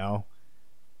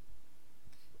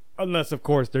 unless of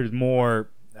course there's more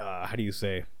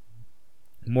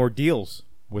more deals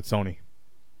with Sony.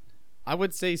 I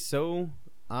would say so.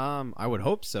 I would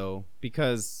hope so,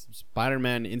 because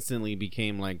Spider-Man instantly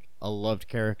became like a loved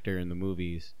character in the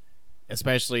movies,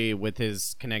 especially with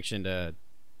his connection to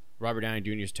Robert Downey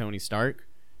Jr.'s Tony Stark.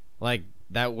 Like,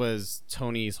 that was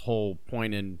Tony's whole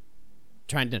point in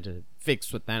trying to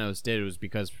fix what Thanos did, was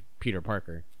because Peter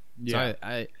Parker. Yeah.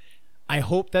 So I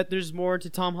hope that there's more to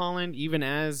Tom Holland, even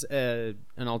as an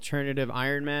alternative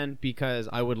Iron Man, because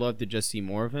I would love to just see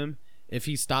more of him. If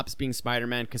he stops being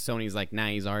Spider-Man, because Sony's like, nah,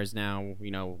 he's ours now,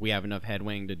 we have enough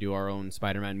headway to do our own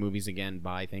Spider-Man movies again,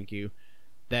 bye, thank you,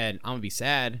 then I'm gonna be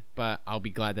sad, but I'll be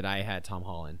glad that I had Tom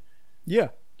Holland. Yeah.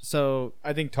 So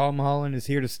I think Tom Holland is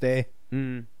here to stay.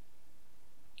 I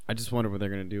just wonder what they're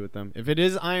gonna do with them. If it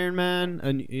is Iron Man,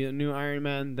 a new Iron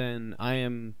Man, then I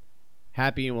am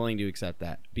happy and willing to accept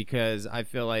that, because I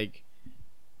feel like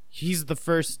he's the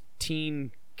first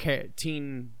teenager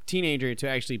to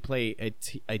actually play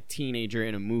a teenager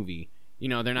in a movie.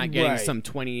 They're not getting some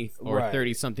 20 or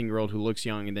 30 something year old who looks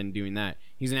young and then doing that.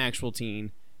 He's an actual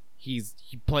teen. He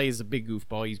plays a big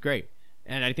goofball. He's great,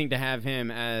 and I think to have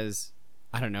him as,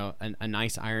 I don't know, a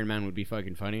nice Iron Man would be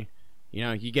fucking funny.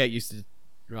 You get used to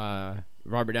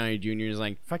Robert Downey Jr. is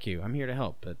like, fuck you, I'm here to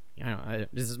help, but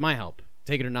this is my help,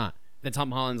 take it or not. Then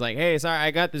Tom Holland's like, hey, sorry, I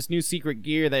got this new secret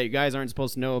gear that you guys aren't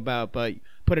supposed to know about, but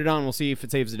put it on, we'll see if it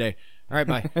saves the day. All right,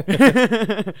 bye.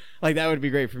 Like, that would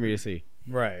be great for me to see.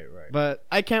 Right. But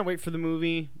I can't wait for the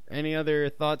movie. Any other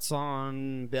thoughts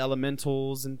on the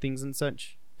elementals and things and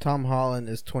such? Tom Holland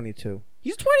is 22.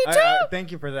 He's 22?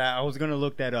 Thank you for that. I was going to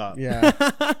look that up. Yeah.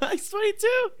 He's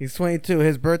 22? He's 22.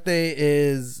 His birthday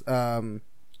is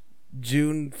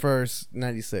June 1st,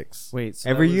 96. Wait, so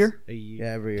Every that was year? A year?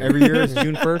 Yeah, every year. Every year is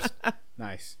June 1st.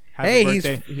 Nice. Happy Hey,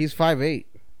 birthday. he's 5'8".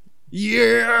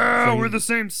 Yeah, So we're he's- the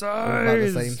same We're size. about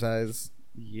the same size.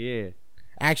 Yeah.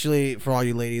 Actually, for all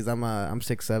you ladies, I'm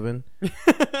 6'7".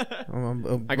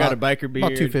 I'm I got a about- biker beard.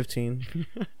 About 215.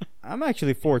 I'm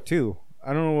actually 4'2".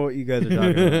 I don't know what you guys are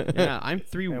talking about. Yeah, I'm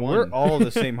 3'1". And we're all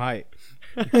the same height.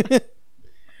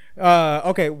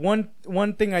 Okay,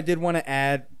 one thing I did want to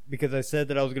add, because I said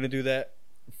that I was going to do that.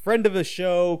 Friend of the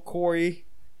show, Corey,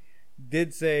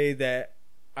 did say that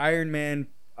Spider-Man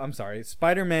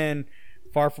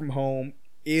Far From Home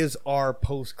is our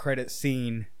post-credit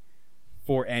scene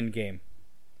for Endgame.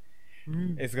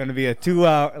 It's going to be a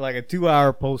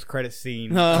 2-hour post-credit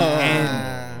scene.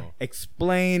 And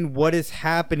explain what is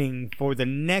happening for the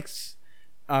next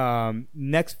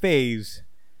phase,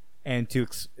 and to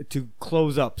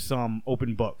close up some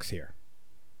open books here.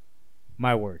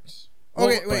 My words.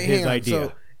 Okay, But wait, his hang on.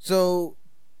 idea. So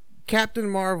Captain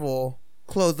Marvel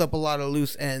closed up a lot of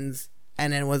loose ends,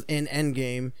 and then was in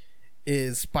Endgame.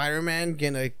 Is Spider-Man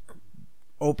gonna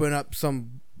open up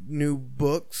some new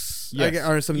books, Yes.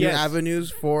 or some Yes. new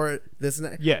avenues for this? And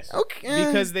that? Yes. Okay.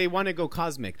 because they want to go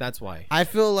cosmic. That's why. I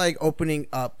feel like opening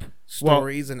up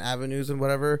stories and avenues and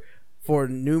whatever for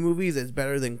new movies is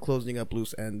better than closing up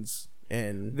loose ends.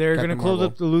 And They're going to close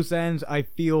up the loose ends, I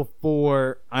feel,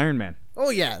 for Iron Man. Oh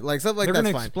yeah, like stuff like They're that's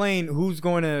going to fine. explain who's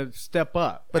going to step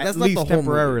up. But at that's not least the whole movie.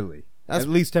 temporarily. That's- At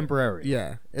least temporary.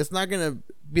 Yeah, it's not gonna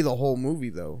be the whole movie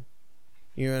though.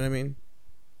 You know what I mean?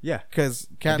 Yeah. Because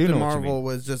know Captain what you Marvel mean.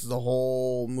 was just the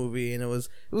whole movie, and it was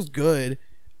good.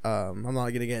 I'm not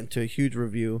gonna get into a huge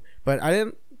review, but I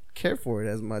didn't care for it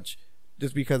as much,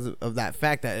 just because of that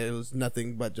fact that it was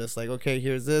nothing but just like, okay,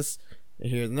 here's this, and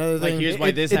here's another Like, thing. here's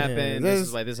why this happened. This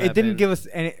is why this happened. It didn't give us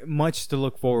much to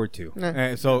look forward to.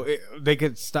 Nah. So they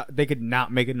could stop. They could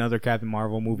not make another Captain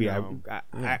Marvel movie. No.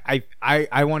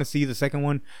 I want to see the second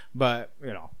one, but The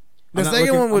I'm not second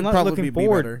looking- one would I'm not probably looking be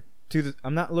forward better.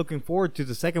 I'm not looking forward to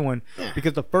the second one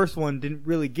because the first one didn't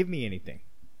really give me anything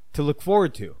to look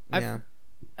forward to. Yeah.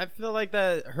 I feel like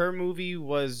that her movie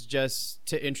was just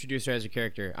to introduce her as a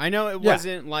character. I know it Yeah,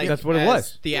 wasn't like that's what it as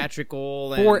was.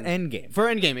 theatrical For and Endgame. For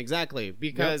Endgame, exactly.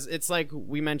 Because it's like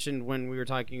we mentioned when we were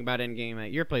talking about Endgame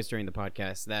at your place during the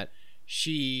podcast that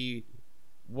she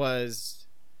was,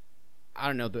 I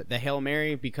don't know, the Hail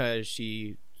Mary because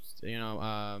she,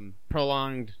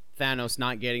 prolonged Thanos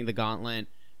not getting the gauntlet.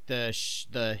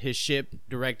 His ship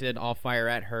directed all fire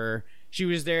at her. She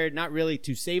was there not really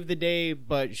to save the day,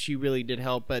 but she really did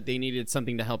help. But they needed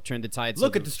something to help turn the tide.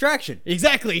 Look at distraction.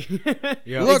 Exactly.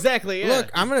 Yeah. Look, exactly. Yeah.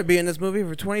 Look, I'm gonna be in this movie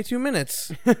for 22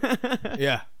 minutes.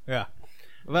 Yeah, yeah.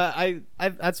 But I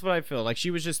that's what I feel like.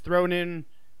 She was just thrown in,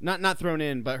 not thrown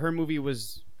in, but her movie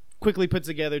was quickly put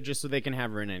together just so they can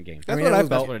have her in Endgame. That's mean, what it I was-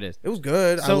 felt. That's what it is. It was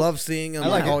good. I So- love seeing him I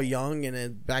like all it. young and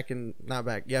then back in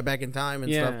time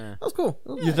and Yeah. stuff. That was cool. It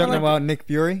was- You're I talking liked about Nick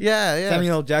Fury? it. Yeah.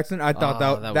 Samuel L. Jackson? I thought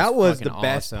Oh, that was the fucking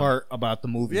best awesome. part about the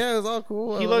movie. Yeah, it was all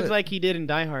cool. He looked like he did in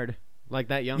Die Hard, like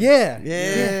that young. Yeah.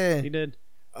 Yeah. he did.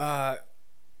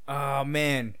 Oh,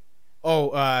 man.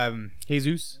 Oh,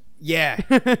 Jesus. yeah.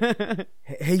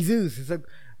 Jesus. It's like,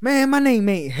 man, my name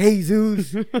ain't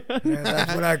Jesus. Yeah,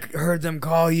 that's what I heard them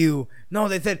call you. No,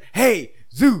 they said, hey,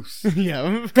 Zeus.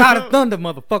 Yeah. God of Thunder,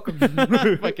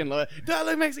 motherfucker. Fucking love it. Do I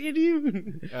look Mexican to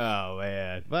you? Oh,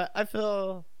 man. But I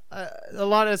feel a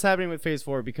lot is happening with Phase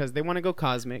 4 because they want to go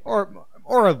cosmic.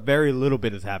 Or a very little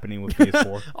bit is happening with Phase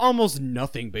 4. Almost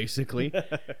nothing, basically.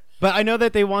 But I know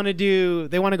that they want to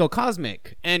go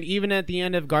cosmic. And even at the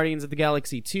end of Guardians of the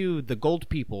Galaxy 2, the Gold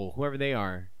People, whoever they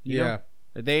are, you know,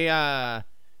 they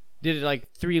did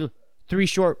like three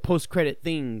short post-credit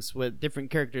things with different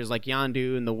characters like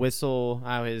Yondu and the whistle.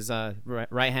 How his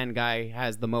right-hand guy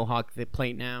has the Mohawk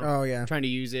plate now. Oh yeah. Trying to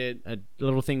use it. A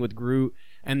little thing with Groot.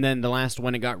 And then the last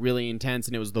one, it got really intense,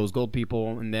 and it was those gold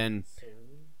people. And then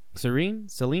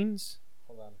Celine's?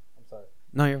 Hold on. I'm sorry.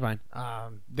 No, you're fine.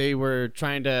 They were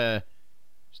trying to.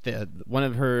 One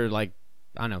of her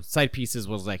side pieces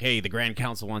was like, "Hey, the Grand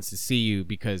Council wants to see you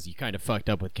because you kind of fucked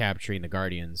up with capturing the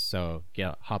Guardians. So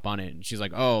hop on it." And she's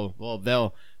like, "Oh, well,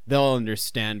 they'll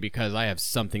understand because I have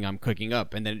something I'm cooking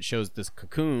up." And then it shows this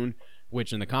cocoon,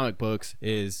 which in the comic books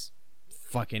is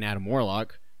fucking Adam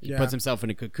Warlock. He Yeah. puts himself in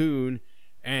a cocoon,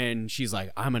 and she's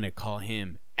like, "I'm gonna call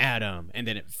him Adam." And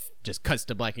then it just cuts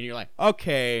to black, and you're like,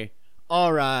 "Okay,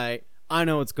 all right." I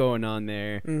know what's going on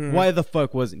there. Mhm. Why the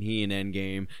fuck wasn't he in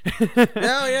Endgame?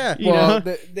 Oh yeah. You Well,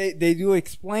 know? they do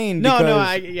explain. No, because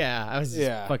I was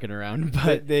just fucking around. But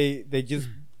But they just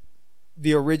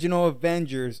the original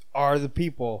Avengers are the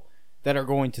people that are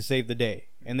going to save the day,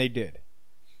 and they did.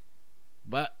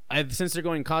 But since they're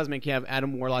going cosmic, you have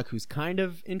Adam Warlock, who's kind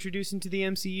of introduced into the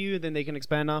MCU. Then they can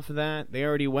expand off of that. They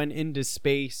already went into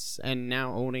space, and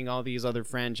now owning all these other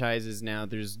franchises, now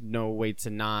there's no way to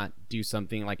not do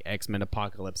something like X-Men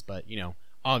Apocalypse, but, you know,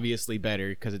 obviously better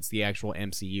because it's the actual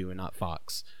MCU and not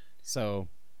Fox. So,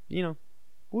 you know,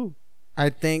 woo. I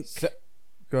think.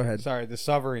 Go ahead. Sorry, the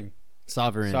Sovereign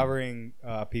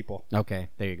people. Okay,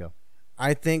 there you go.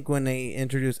 I think when they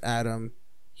introduce Adam,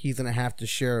 he's gonna have to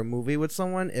share a movie with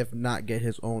someone, if not get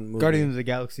his own movie. Guardians of the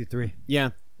Galaxy 3.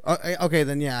 Yeah. Okay,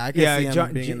 then yeah, I can see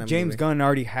him being in that James movie. Gunn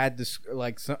already had this,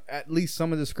 at least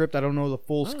some of the script. I don't know the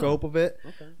full scope of it,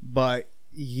 but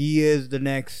he is the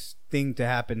next thing to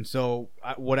happen. So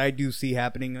what I do see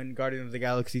happening in Guardians of the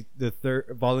Galaxy, the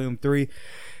volume 3,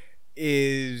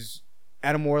 is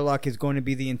Adam Warlock is going to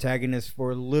be the antagonist for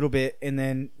a little bit,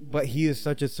 but he is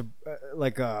such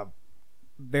a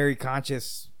very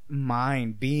conscious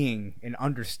mind being and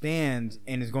understands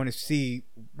and is going to see,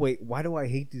 wait, why do I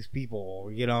hate these people,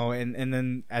 you know, and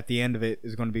then at the end of it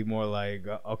is going to be more like,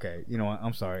 okay, you know what,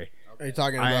 I'm sorry, Are you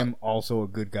talking about? I am also a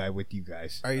good guy with you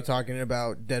guys. Are you talking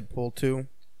about Deadpool 2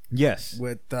 Yes,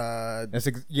 with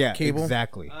Cable,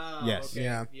 exactly. Yes. Okay.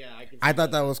 Yeah. I can see I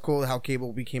thought that was cool how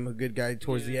Cable became a good guy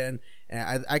towards the end,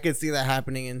 and I could see that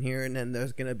happening in here. And then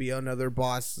there's gonna be another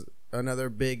boss, another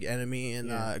big enemy in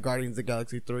Guardians of the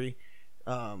Galaxy 3.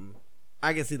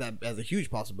 I can see that as a huge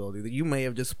possibility that you may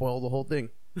have just spoiled the whole thing.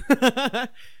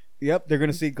 Yep, they're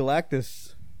gonna see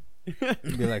Galactus.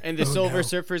 Be like, and the "Oh, Silver no."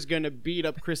 Surfer's gonna beat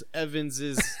up Chris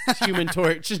Evans's Human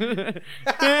Torch. That's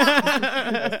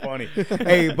funny.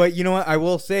 Hey, but you know what? I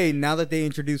will say, now that they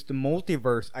introduced the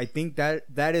multiverse, I think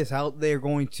that is how they're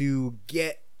going to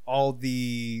get all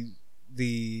the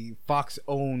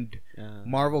Fox-owned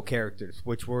Marvel characters,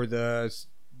 which were the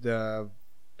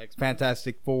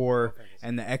Fantastic Four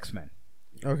and the X-Men.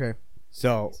 Okay.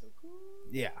 So,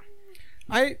 yeah.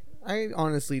 I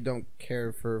honestly don't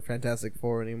care for Fantastic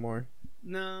Four anymore.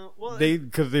 No, well,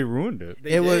 Because they ruined it.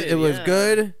 they It was did,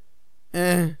 good.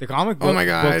 The comic Oh my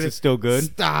God. books is still good.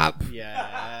 Stop.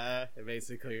 Yeah,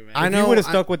 basically, man. I If know- you would have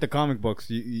stuck with the comic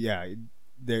books,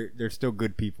 they're still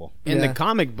good people. In Yeah. the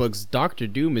comic books, Doctor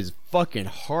Doom is fucking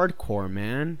hardcore,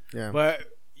 man. Yeah. But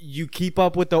you keep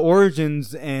up with the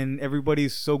origins, and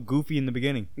everybody's so goofy in the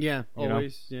beginning. Yeah, You know?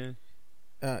 always. Yeah.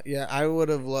 Yeah, I would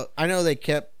have I know they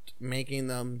kept making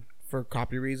them for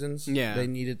copy reasons. Yeah. They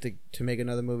needed to make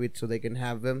another movie so they can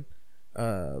have them. They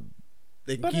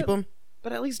can But keep them.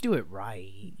 But at least do it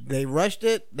right. They rushed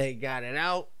it. They got it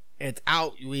out. It's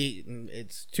out.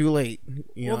 It's too late.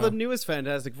 You Well, know? the newest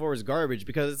Fantastic Four is garbage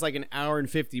because it's like an hour and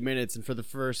 50 minutes, and for the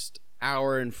first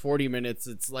hour and 40 minutes,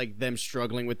 it's like them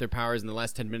struggling with their powers, and the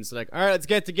last 10 minutes, they're like, all right, let's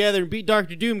get together and beat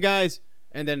Doctor Doom, guys.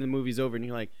 And then the movie's over, and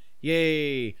you're like,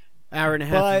 yay, hour and a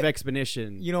half But, of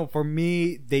exposition. You know, for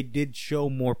me, they did show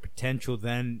more potential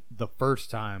than the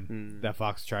first time that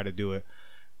Fox tried to do it.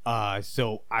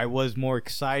 So I was more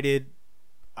excited.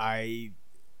 I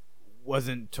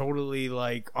wasn't totally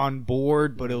like on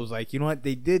board, but it was like, you know what?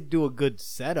 They did do a good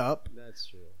setup. That's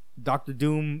true. Dr.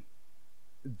 Doom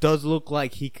does look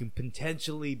like he can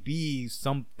potentially be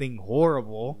something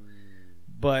horrible,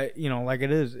 but you know, like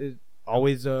it's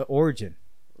always a origin.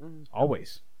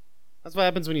 Always. That's what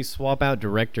happens when you swap out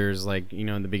directors, like, you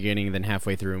know, in the beginning and then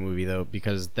halfway through a movie, though,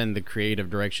 because then the creative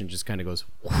direction just kind of goes.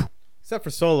 Except for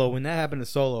Solo. When that happened to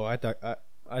Solo, I thought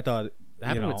Happened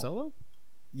you know, with Solo?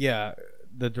 Yeah,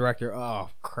 the director. Oh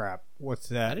crap! What's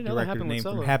that I didn't know that director's happened with name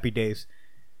from Solo. Happy Days?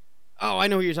 Oh, I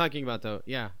know who you're talking about, though.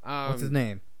 Yeah. What's his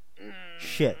name?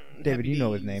 Shit, David, you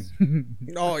know his name.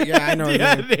 Oh yeah, I know. his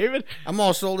Yeah, name. David. I'm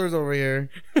all shoulders over here.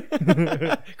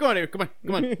 Come on, David. Come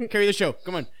on. Carry the show.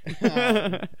 Come on.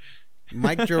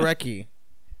 Mike Jarecki.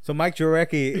 So Mike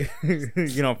Jarecki,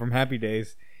 you know, from Happy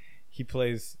Days, he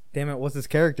plays. Damn it, what's his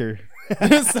character? Son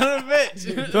of a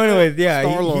bitch. So, anyways, yeah,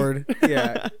 Star-Lord.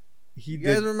 Yeah, he You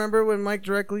guys did. remember when Mike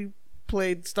Directly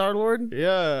played Star Lord?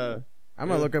 Yeah. I'm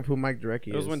gonna look up who Mike Direcky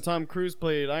It was is. when Tom Cruise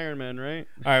played Iron Man, right?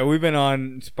 All right, we've been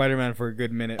on Spider-Man for a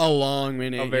good minute. A long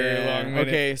minute. A very long minute.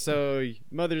 Okay, so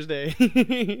Mother's Day.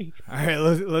 All right,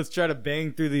 let's try to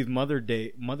bang through these Mother's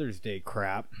Day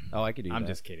crap. Oh, I could do I'm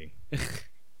just kidding.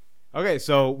 Okay,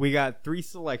 so we got 3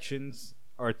 selections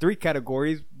or 3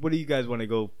 categories. What do you guys want to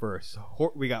go first?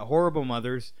 We got horrible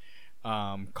mothers,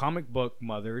 comic book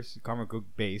mothers, comic book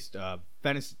based,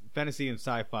 fantasy and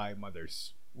sci-fi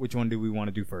mothers. Which one do we want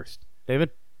to do first?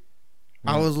 David?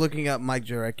 I was looking up Mike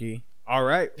Jarecki. All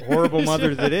right, horrible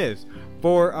mothers it is.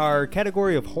 For our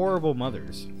category of horrible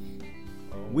mothers,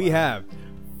 we have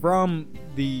from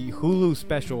the Hulu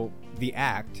special The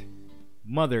Act,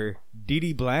 mother Dee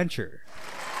Dee Blanchard.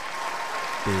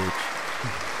 Bitch.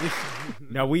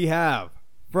 Now we have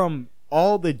from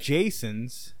all the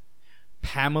Jasons,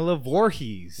 Pamela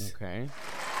Voorhees. Okay.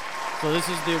 So this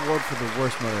is the award for the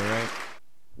worst mother, right?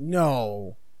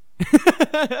 No.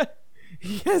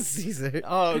 Yes, Caesar.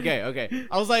 Oh, okay.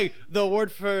 I was like, the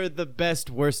award for the best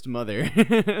worst mother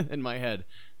in my head.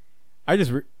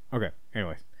 Okay.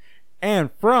 Anyways,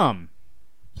 and from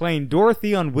playing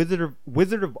Dorothy on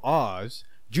Wizard of Oz,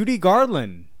 Judy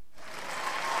Garland.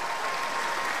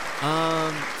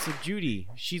 So Judy,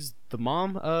 she's the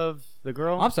mom of the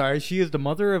girl. I'm sorry, she is the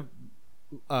mother of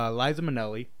Liza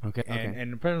Minnelli. Okay.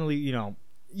 And apparently,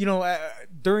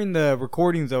 during the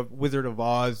recordings of Wizard of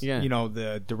Oz, Yeah.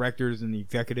 The directors and the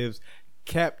executives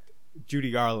kept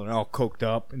Judy Garland all coked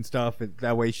up and stuff, and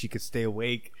that way she could stay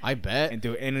awake I bet. and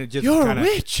do it. And it just You're kinda, a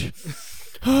witch.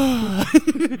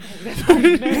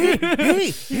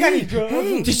 Hey,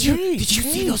 Did you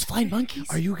see those flying monkeys?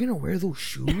 Are you gonna wear those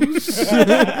shoes?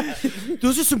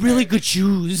 Those are some really good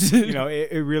shoes.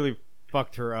 it really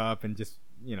fucked her up, and just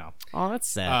Oh, that's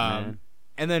sad, man.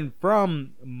 And then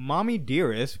from Mommy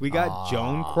Dearest, we got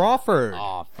Joan Crawford.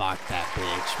 Oh, fuck that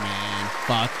bitch, man.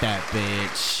 Fuck that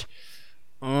bitch.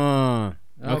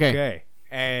 Okay.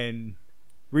 And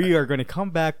we are going to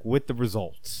come back with the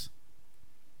results.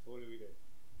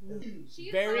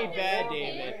 Very bad,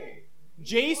 David.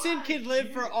 Jason could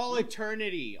live for all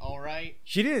eternity, alright?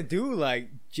 She didn't do like.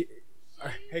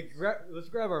 Hey, let's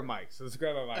grab our mics.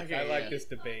 Okay, I like yeah. this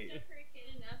debate. Took her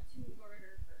kid enough to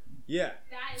murder her. Yeah.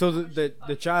 That is So what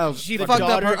the child. She The fucked up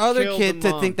daughter her other killed kid the to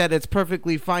mom. think that it's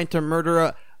perfectly fine to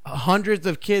murder hundreds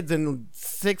of kids in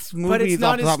 6 But movies it's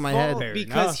off not the his top of my fault head. Fair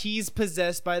because enough. he's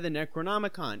possessed by the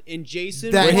Necronomicon. And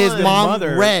Jason That won. his mom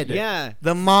mother- read. Yeah.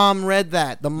 The mom read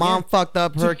that. The mom Yeah. fucked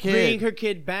up her to bring kid. her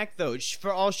kid back, though.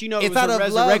 For all she knows, It's it out was a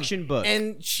of love. resurrection book.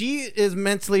 And she is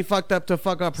mentally fucked up to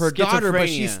fuck up her daughter, but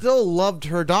she Schizophrenia. still loved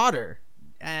her daughter.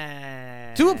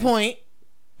 To a point,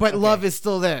 but love is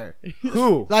still there.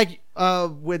 Who? Like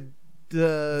with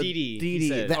the Dee Dee, he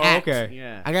said. the Oh, act. okay.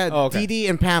 Yeah. I got Oh, okay. Dee Dee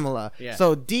and Pamela. Yeah.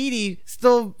 So Dee Dee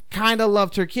still kind of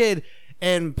loved her kid,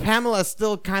 and Pamela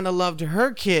still kind of loved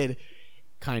her kid.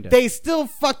 Kind of. They still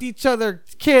fucked each other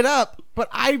kid up, but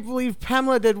I believe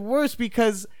Pamela did worse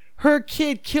because her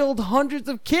kid killed hundreds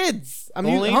of kids. I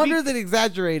mean, Only hundreds and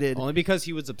exaggerated. Only because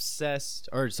he was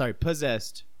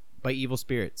possessed by evil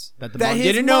spirits that the That mom his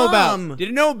didn't know mom- about.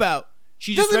 Didn't know about.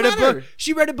 She just Doesn't read a matter. book.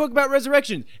 She read a book about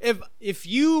resurrection. If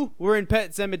you were in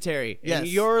Pet Cemetery and Yes.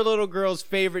 your little girl's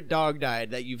favorite dog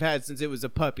died that you've had since it was a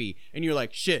puppy, and you're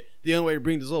like, shit, the only way to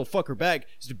bring this little fucker back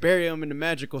is to bury him in a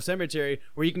magical cemetery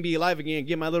where he can be alive again and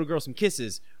give my little girl some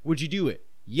kisses, would you do it?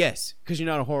 Yes, because you're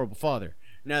not a horrible father.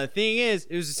 Now the thing is,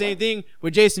 it was the same thing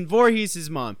with Jason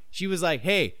Voorhees' mom. She was like,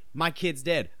 hey, my kid's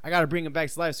dead. I gotta bring him back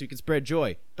to life so he can spread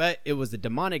joy. But it was the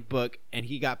demonic book, and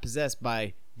he got possessed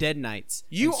by dead knights.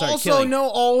 You and started also killing. know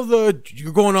all the.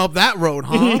 You're going up that road,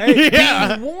 huh?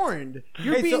 Yeah. Being warned.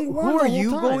 You're Hey, being so warned. who the are whole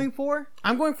you time. going for?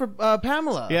 I'm going for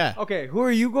Pamela. Yeah. Okay, who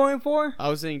are you going for? I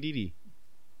was saying Dee Dee.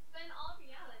 But in all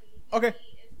reality, Okay.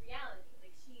 Dee Dee is reality.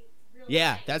 Like she's real.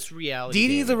 Yeah, life. that's reality. Dee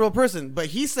Dee's a David. real person, but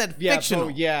he said yeah, fictional.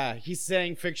 but yeah, he's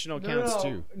saying fictional counts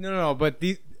too. No. But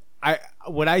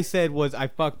what I said was I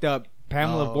fucked up.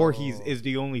 Pamela Oh. Voorhees is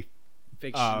the only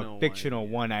Fictional,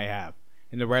 one I have,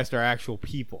 and the rest are actual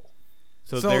people.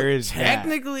 So, So there is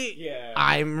technically, Yeah.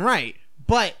 I'm right.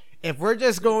 But if we're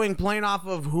just going plain off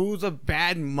of who's a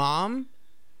bad mom,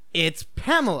 it's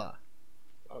Pamela.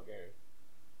 that. Okay.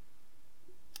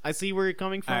 I see where you're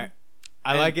coming from. Alright.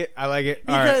 I like it. All right.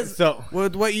 Because So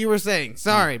with what you were saying,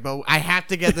 sorry, but I have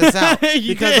to get this out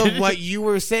You because did. of what you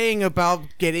were saying about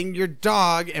getting your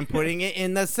dog and putting it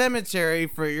in the cemetery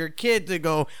for your kid to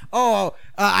go. Oh,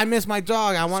 I miss my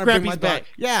dog. I want to bring my Scrappy's dog.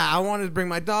 back. Yeah, I want to bring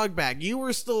my dog back. You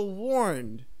were still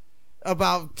warned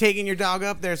about taking your dog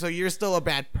up there, so you're still a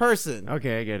bad person.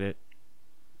 Okay, I get it.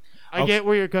 I Okay. get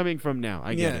where you're coming from now.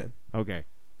 I get Yeah. it. Okay.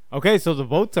 okay, so the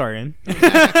votes are in,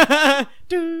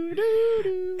 Do, do,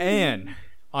 do. and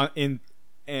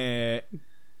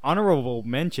honorable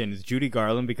mention is Judy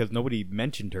Garland because nobody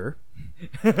mentioned her.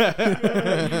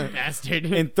 Bastard.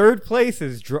 In third place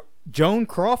is Joan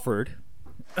Crawford.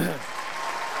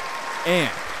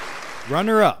 And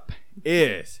runner-up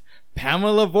is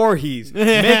Pamela Voorhees,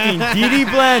 making Dee Dee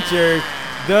Blanchard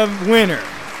the winner.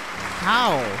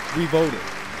 How? We voted.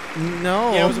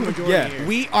 No. Yeah, it was a majority Yeah. here.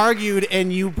 We argued,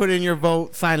 and you put in your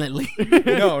vote silently.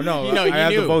 No, You know, I you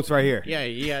have the knew. votes right here. Yeah,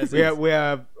 he has. We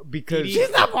have because Dee Dee-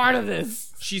 She's not part of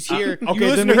this. She's here. okay, you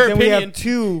listen then, to her then we opinion. have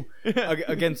two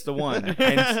against the one,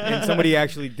 and somebody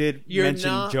actually did You're mention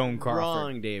not Joan Crawford.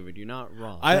 wrong, David. You're not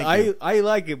wrong. I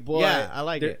like it, but Yeah, I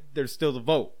like it. There's still the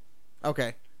vote.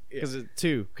 Okay. Because it's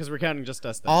 2. Because we're counting just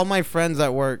us. Then. All my friends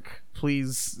at work,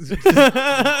 please,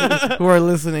 who are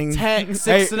listening. Text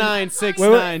Hey,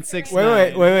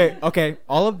 696969. Wait. Okay,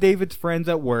 all of David's friends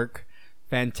at work,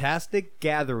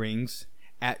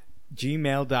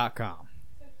 fantasticgatherings@gmail.com.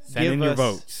 Send in your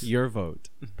votes. Your vote.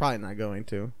 Probably not going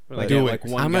to. Like, Do like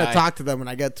it. one I'm guy, gonna talk to them when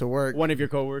I get to work. one of your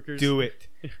coworkers. Do it.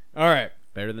 All right.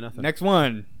 Better than nothing. Next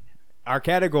one. Our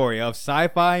category of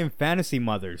sci-fi and fantasy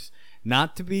mothers.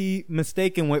 Not to be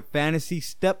mistaken with fantasy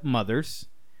stepmothers,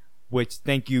 which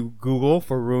thank you, Google,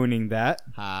 for ruining that.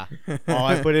 Ha. All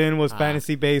I put in was Ah.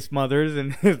 fantasy-based mothers,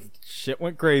 and shit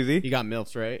went crazy. You got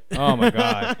MILFs, right? Oh, my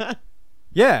God.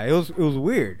 Yeah, it was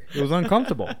weird. It was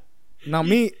uncomfortable. Now,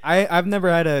 me, I've never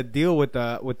had a deal with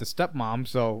the stepmom,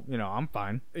 so, I'm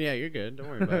fine. Yeah, you're good. Don't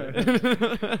worry about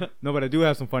it. No, but I do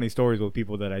have some funny stories with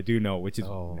people that I do know, which is,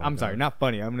 Oh, my I'm sorry, God. not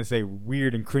funny. I'm going to say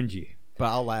weird and cringy. But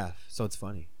I'll laugh, so it's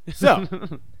funny. So,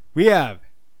 we have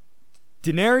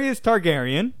Daenerys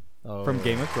Targaryen Oh. from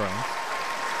Game of Thrones,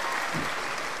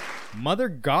 Mother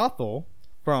Gothel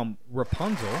from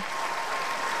Rapunzel,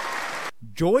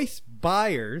 Joyce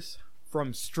Byers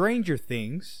from Stranger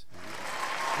Things,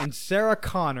 and Sarah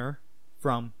Connor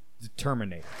from The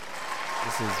Terminator.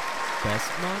 This is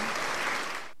best mom?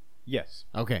 Yes.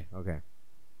 Okay.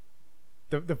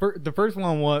 The first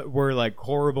one were like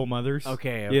horrible mothers.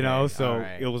 Okay, So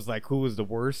alright. it was like who was the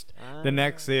worst. The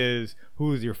next is who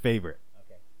was your favorite.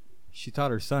 Okay. She taught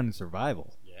her son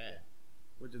survival. Yeah.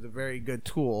 which is a very good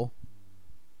tool.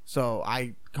 So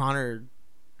Connor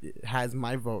has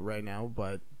my vote right now,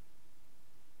 but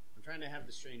I'm trying to have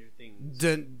the Stranger Things.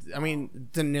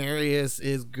 Daenerys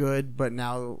is good, but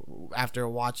now after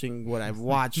watching what I've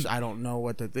watched, I don't know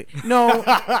what to think. No,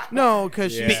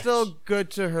 because Yeah. she's still good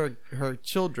to her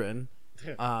children.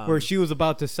 Where she was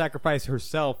about to sacrifice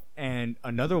herself and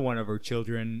another one of her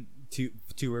children to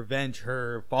revenge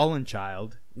her fallen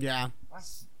child. Yeah,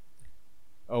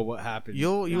 Oh, what happened?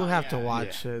 you'll have to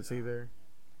watch it. It's either.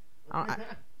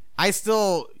 I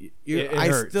still, It I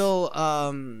hurts. still,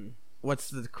 what's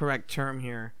the correct term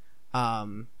here? I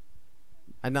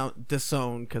don't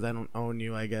disown because I don't own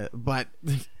you. I get, but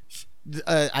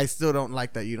I still don't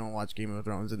like that you don't watch Game of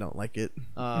Thrones and don't like it.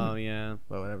 Oh yeah.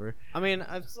 But whatever. I mean,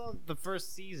 I saw the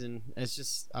first season. It's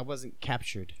just I wasn't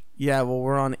captured. Yeah, well,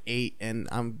 we're on 8, and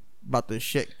I'm about to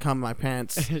shit come my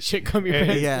pants. Shit, come your It-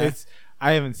 pants. Yeah. it's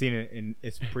I haven't seen it, and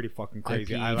it's pretty fucking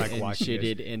crazy. I peed like and watching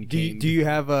shitted this. and Do you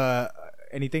have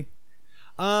anything?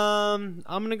 I'm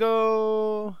gonna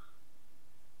go.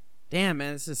 Damn,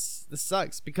 man, this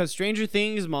sucks because Stranger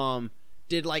Things mom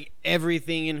did like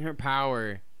everything in her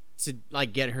power to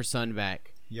like get her son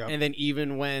back. Yep. And then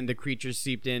even when the creatures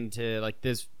seeped into like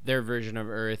their version of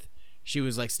Earth, she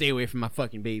was like, "Stay away from my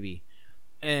fucking baby."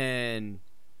 And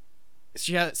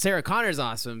Sarah Connor's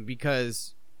awesome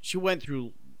because she went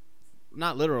through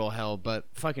not literal hell, but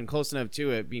fucking close enough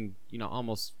to it, being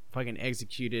almost fucking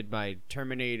executed by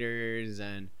Terminators,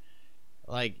 and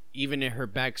like even in her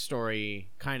backstory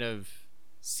kind of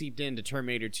seeped into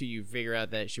Terminator 2. You figure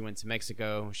out that she went to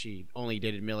Mexico. She only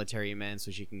dated military men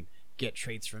so she can get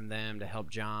traits from them to help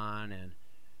John. And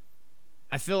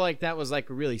I feel like that was like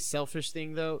a really selfish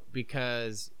thing though,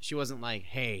 because she wasn't like,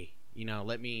 hey,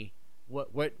 let me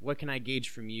what can I gauge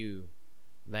from you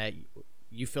that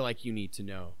you feel like you need to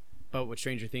know. But with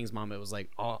Stranger Things mom, it was like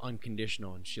all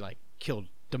unconditional, and she like killed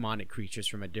demonic creatures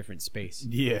from a different space.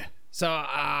 Yeah. So All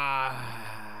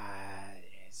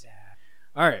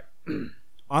right.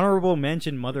 Honorable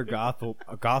mention Mother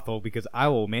Gothel because I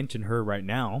will mention her right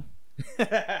now.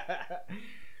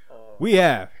 We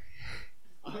have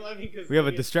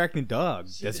a distracting dog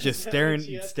that's just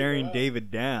staring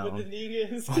David down. The thing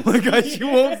is, Oh my god, she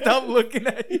won't stop looking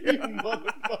at you.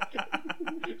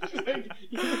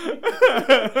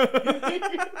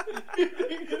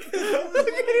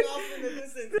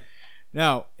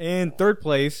 Now, in third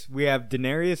place, we have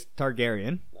Daenerys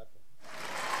Targaryen.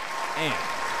 And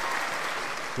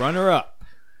runner-up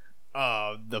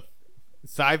of the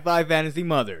sci-fi fantasy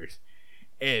mothers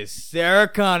is Sarah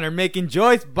Connor, making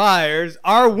Joyce Byers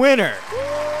our winner.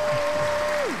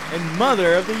 And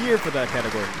mother of the year for that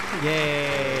category.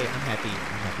 Yay! I'm happy.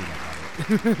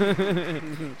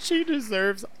 she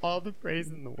deserves all the praise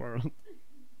in the world.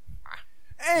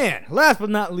 And last but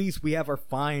not least, we have our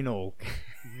final.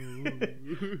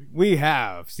 We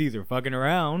have Caesar fucking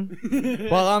around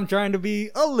while I'm trying to be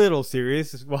a little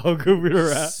serious while goofing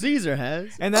around. Caesar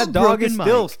has. And that a dog is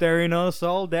broken still mic. staring us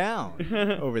all down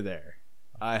over there.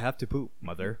 I have to poop,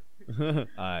 mother.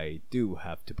 I do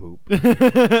have to poop.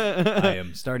 I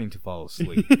am starting to fall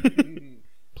asleep.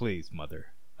 Please, mother,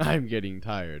 I'm getting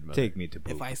tired, mother. take me to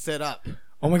poop. If I sit up,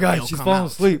 Oh my god, It'll she's come falling out.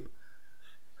 asleep.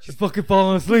 She's fucking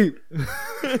falling asleep.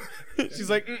 She's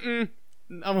like,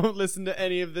 I won't listen to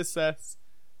any of this sass.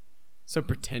 So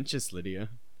pretentious, Lydia.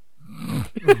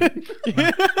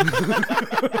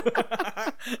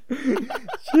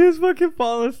 She is fucking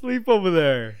falling asleep over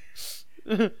there.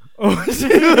 Oh, she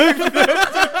looks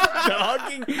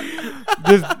dogging.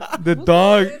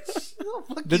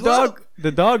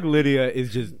 The dog Lydia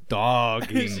is just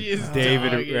dogging She is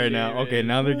David dogging right now. you, Okay, man.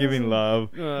 now they're giving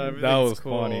love. That Everything's was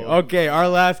cool. funny. Okay, our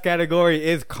last category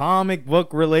is comic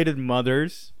book related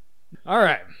mothers. All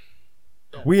right.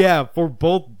 We have for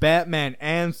both Batman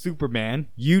and Superman,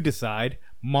 you decide,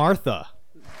 Martha.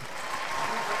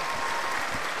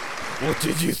 What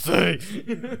did you say?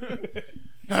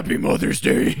 Happy Mother's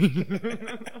Day.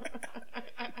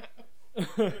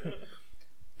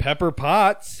 Pepper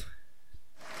Potts.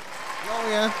 Oh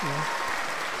yeah.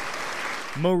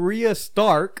 Maria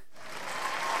Stark.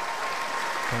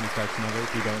 Tony Stark's mother,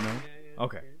 if you don't know.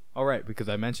 Okay. All right, because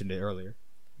I mentioned it earlier.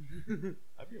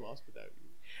 I'd be lost without you.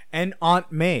 And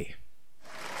Aunt May.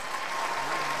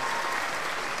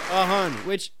 Hun,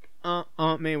 which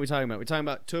Aunt May are we talking about? We're talking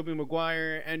about Tobey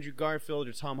Maguire, Andrew Garfield,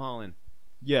 or Tom Holland?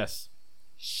 Yes.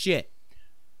 Shit.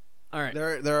 All right.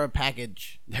 They're a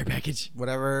package. Their package.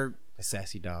 Whatever. A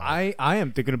sassy dog. I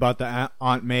am thinking about the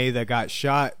Aunt May that got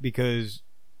shot because,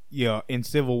 you know, in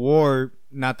Civil War,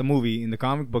 not the movie, in the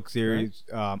comic book series,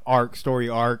 story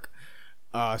arc,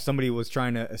 somebody was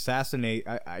trying to assassinate,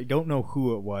 I don't know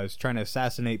who it was, trying to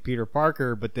assassinate Peter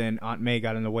Parker, but then Aunt May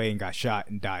got in the way and got shot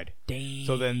and died. Damn.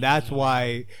 So then that's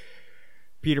why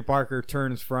Peter Parker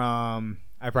turns from...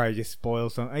 I probably just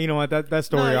spoiled some. You know what? That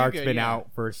story you're arc's good, been yeah.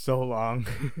 out for so long.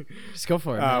 Just go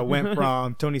for it. Man. Went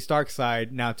from Tony Stark's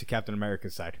side now to Captain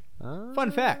America's side. Fun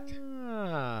fact.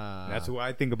 That's what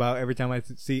I think about every time I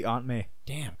see Aunt May.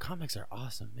 Damn, comics are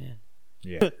awesome, man.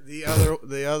 Yeah.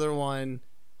 The other one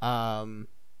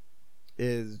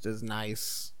is just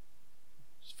nice.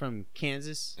 She's from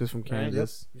Kansas. Just from Right.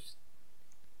 Kansas.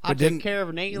 I But took didn't- care of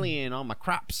an alien on my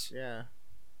crops. Yeah.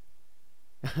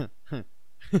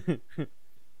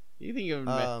 You think it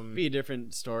would be a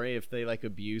different story if they like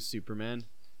abused Superman?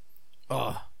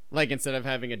 Oh. Like instead of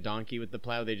having a donkey with the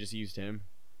plow, they just used him.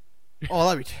 Oh,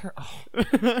 that'd be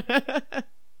terrible.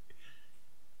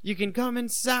 You can come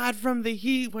inside from the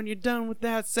heat when you're done with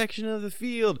that section of the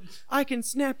field. I can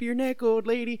snap your neck, old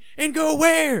lady, and go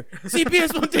where?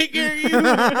 CPS won't take care of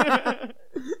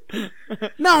you.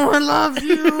 No one loves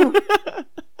you.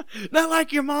 Not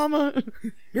like your mama.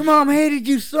 Your mom hated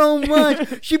you so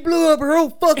much, she blew up her whole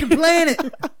fucking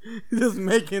planet. Just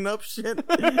making up shit.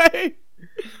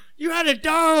 You had a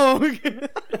dog.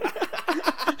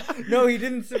 No, he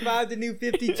didn't survive the New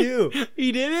 52.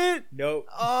 He didn't? Nope.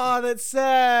 Oh, that's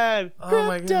sad. Oh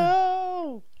my God.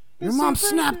 Crypto. Your mom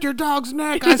snapped your dog's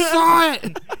neck. I saw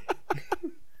it.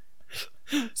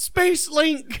 Space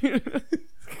Link.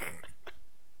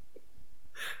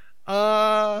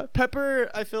 Pepper,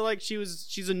 I feel like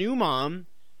she's a new mom,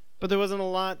 but there wasn't a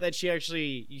lot that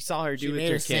you saw her do She with made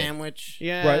her a kid. sandwich.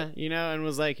 Yeah, Right. you know, and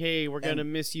was like, "Hey, we're gonna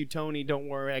miss you, Tony. Don't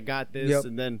worry, I got this." Yep.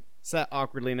 And then sat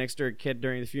awkwardly next to her kid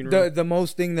during the funeral. The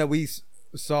most thing that we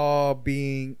saw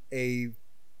being a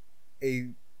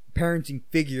parenting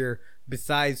figure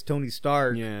besides Tony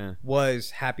Stark yeah,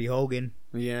 was Happy Hogan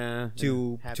yeah.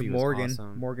 to Happy was Morgan.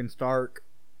 awesome. Morgan Stark.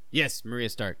 Yes, Maria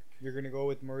Stark. You're gonna go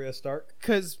with Maria Stark?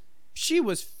 Cause she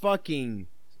was fucking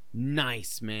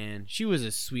nice, man. She was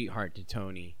a sweetheart to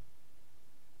Tony.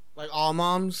 Like all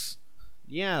moms.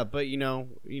 Yeah, but you know,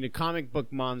 comic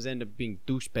book moms end up being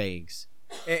douchebags.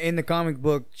 In the comic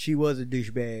book, she was a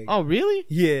douchebag. Oh, really?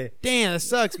 Yeah. Damn, that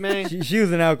sucks, man. She was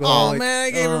an Oh alcoholic. man,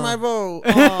 I gave her my vote.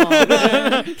 Oh,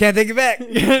 man. Can't take it back.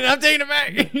 I'm taking it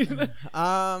back.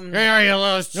 Hey, are you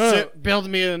lost? No. Shit, build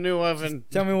me a new oven.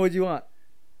 Tell me what you want.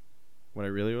 What I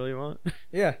really, really want?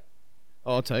 Yeah.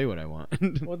 Oh, I'll tell you what I want.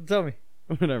 Well, tell me.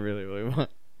 What I really, really want.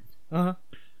 Uh-huh.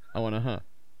 I want a huh.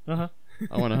 Uh-huh.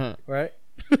 I want a huh. Right?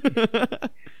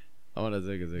 I want a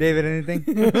zig a zig. David, anything?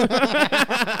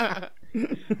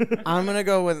 I'm gonna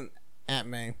go with Aunt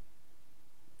May.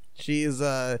 She's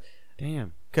Damn.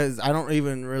 because I don't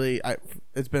even really.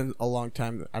 It's been a long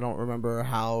time. I don't remember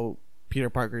how Peter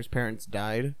Parker's parents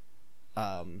died.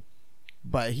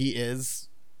 But he is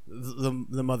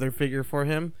the mother figure for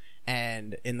him,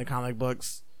 and in the comic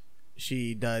books,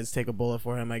 she does take a bullet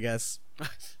for him. I guess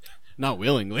Not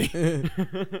willingly.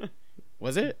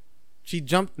 Was it? she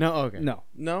jumped. No. Okay. No.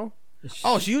 No.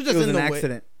 Oh, she was just It was in an the way.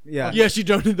 accident. Yeah. Yeah, she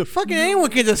done the Fucking anyone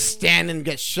can just stand and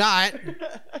get shot.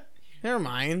 Never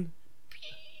mind.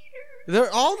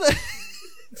 They're all the.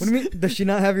 What do you mean? Does she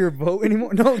not have your vote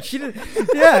anymore? No, she didn't.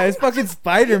 Yeah, it's fucking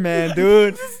Spider-Man,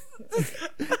 dude.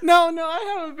 No,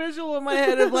 I have a visual in my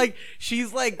head of like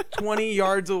she's like 20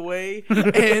 yards away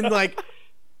and like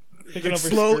Picking up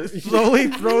her slowly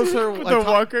throws her like,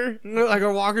 walker. like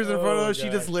her walker's in front of Oh, her. She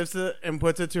God. just lifts it and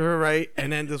puts it to her right,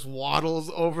 and then just waddles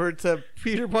over to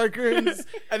Peter Parker and,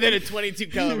 And then a 22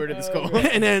 caliber to the skull.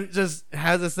 and then just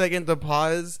has a second to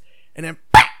pause, and then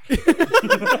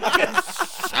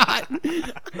shot.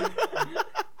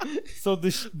 So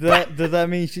does that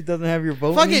mean she doesn't have your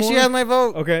vote Fuck it, anymore? she has my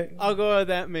vote. Okay. I'll go with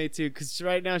that May too, because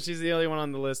right now she's the only one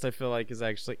on the list I feel like is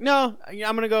actually no. I'm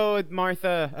gonna go with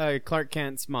Martha, Clark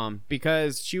Kent's mom,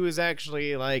 because she was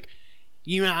actually like,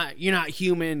 you're not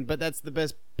human, but that's the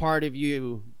best part of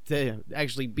you to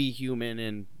actually be human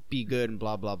and be good and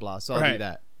blah blah blah. So I'll do Right.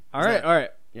 that. All right. All right.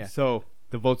 Yeah. So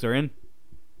the votes are in.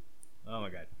 Oh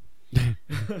my god.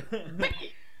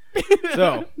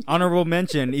 So, honorable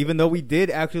mention, even though we did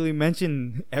actually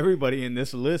mention everybody in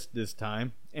this list this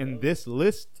time,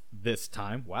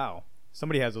 wow,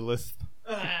 somebody has a list.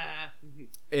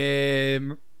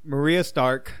 Maria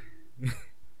Stark,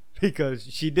 because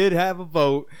she did have a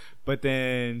vote, but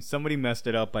then somebody messed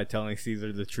it up by telling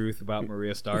Caesar the truth about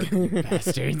Maria Stark.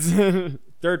 Bastards.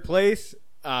 Third place,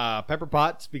 Pepper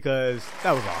Potts, because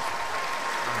that was awesome.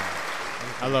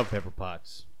 I love Pepper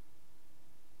Potts.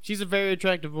 She's a very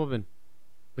attractive woman,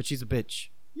 but she's a bitch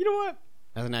You know what?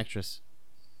 as an actress.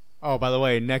 Oh, by the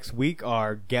way, next week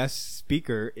our guest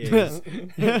speaker is Go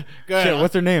ahead. shit.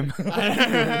 What's her name?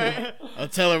 I'll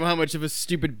tell her how much of a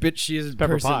stupid bitch she is. In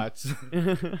Pepper person. Potts.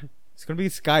 It's gonna be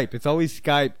Skype. It's always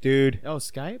Skype, dude. Oh,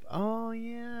 Skype? Oh,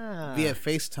 yeah. Via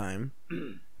FaceTime.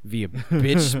 Via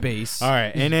bitch space. All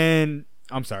right, and then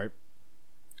I'm sorry.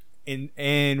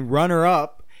 And runner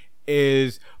up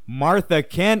is Martha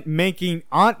Kent making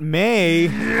Aunt May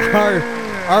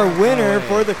our winner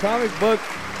for the comic book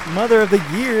Mother of the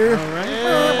Year.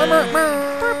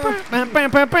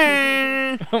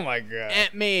 Oh my god.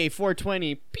 Aunt May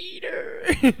 420 Peter.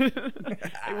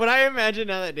 What I imagine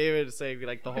now that David is saying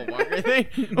like the whole walker thing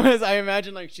was I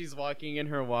imagine like she's walking in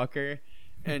her walker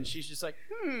and she's just like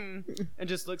and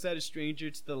just looks at a stranger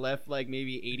to the left like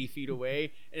maybe 80 feet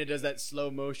away and it does that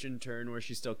slow motion turn where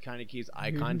she still kind of keeps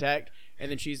eye contact and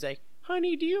then she's like,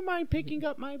 honey, do you mind picking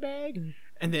up my bag?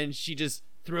 And then she just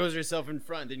throws herself in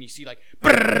front. Then you see like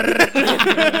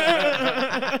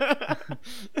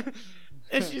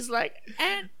and she's like,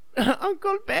 Aunt,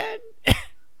 Uncle Ben,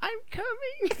 I'm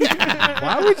coming.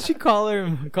 Why would she call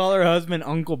her husband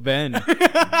Uncle Ben?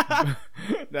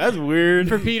 That's weird.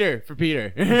 For Peter.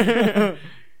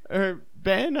 Or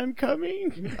Ben, I'm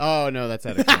coming. Oh no, that's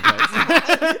out of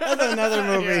context. That's another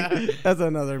movie. That's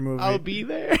another movie. I'll be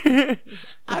there.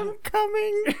 I'm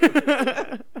coming.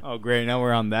 Oh great, now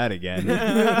we're on that again.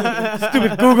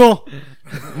 Stupid Google.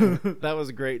 That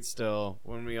was great. Still,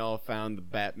 when we all found the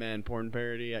Batman porn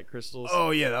parody at Crystal's. Oh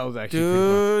yeah, that was actually pretty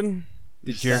fun. Dude.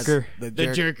 The Jerker. The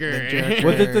Jerker.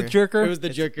 Was it the Jerker? It was the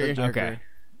Jerker. Okay.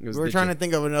 It was We were the trying Jerker. to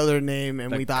think of another name,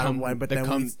 and we thought of one, but then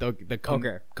we... the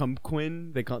cum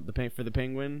quinn. They call it the paint for the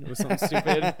penguin. It was something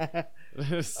stupid.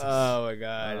 Oh my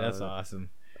god, that's awesome.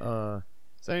 So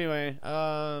anyway,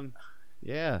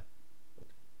 yeah.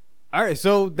 All right,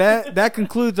 so that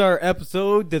concludes our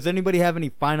episode. Does anybody have any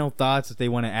final thoughts that they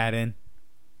want to add in?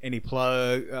 Any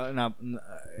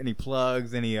any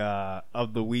plugs? Any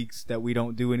of the weeks that we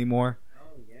don't do anymore?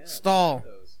 Stall.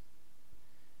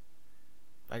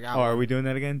 I got Oh, are one. we doing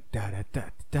that again? Da, da, da,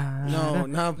 da, No,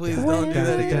 no, please da, don't do da,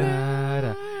 that da, again.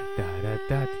 da, da,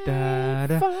 da, da,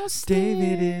 da, da.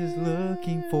 David is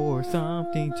looking for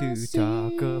something to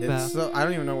talk about. It's so, I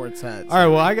don't even know where it's at. All right,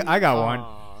 well, I got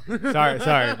one. Sorry,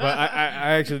 but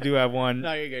I actually do have one.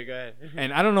 No, you're good. Go ahead.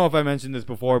 And I don't know if I mentioned this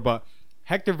before, but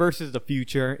Hector versus the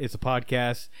Future. It's a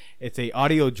podcast. It's a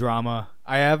audio drama.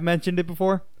 I have mentioned it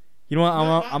before. You know what?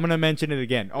 I'm gonna mention it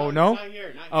again. Oh no? Not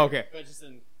here. Not here. Oh, okay. But just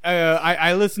in...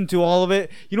 I listened to all of it.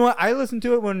 You know what? I listened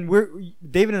to it when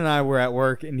David and I were at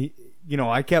work, and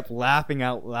I kept laughing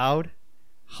out loud.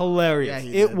 Hilarious!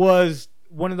 Yeah, he It did. was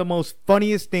one of the most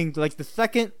funniest things. Like the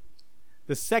second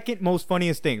most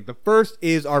funniest thing. The first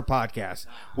is our podcast.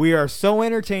 We are so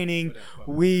entertaining.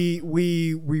 We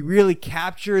really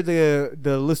capture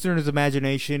the listener's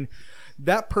imagination.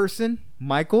 That person,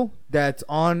 Michael, that's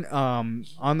on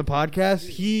the podcast,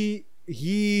 he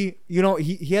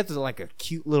has like a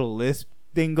cute little lisp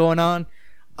thing going on.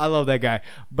 I love that guy.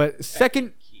 But the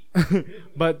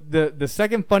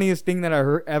second funniest thing that I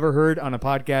ever heard on a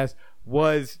podcast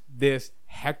was this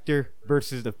Hector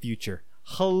versus the Future.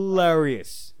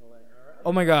 Hilarious.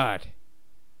 Oh my god.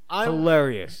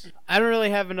 Hilarious. I don't really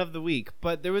have enough of the week,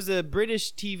 but there was a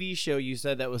British TV show you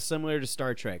said that was similar to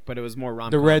Star Trek, but it was more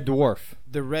rom-com. The Red Dwarf.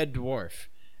 The Red Dwarf.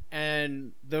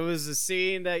 And there was a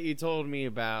scene that you told me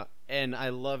about, and I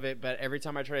love it. But every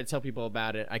time I try to tell people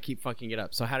about it, I keep fucking it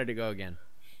up. So how did it go again?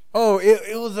 Oh,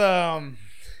 it was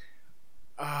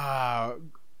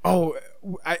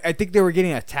I think they were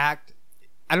getting attacked.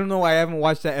 I don't know why I haven't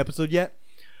watched that episode yet.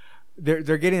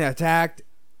 They're getting attacked.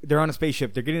 They're on a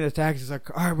spaceship. They're getting attacked. It's like,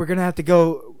 all right, we're gonna have to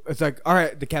go. It's like, all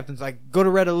right, the captain's like, go to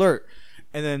red alert.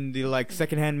 And then the like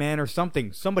secondhand man or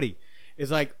somebody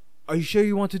is like, are you sure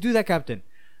you want to do that, Captain?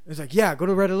 It's like, yeah, go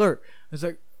to red alert. It's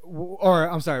like, or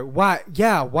I'm sorry, why?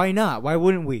 Yeah, why not? Why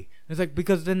wouldn't we? It's like,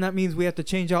 because then that means we have to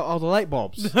change out all the light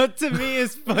bulbs. That to me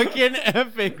is fucking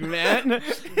epic, man.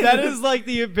 That is like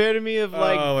the epitome of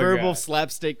like Oh my verbal God.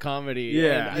 slapstick comedy.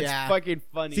 Yeah. And it's Yeah. fucking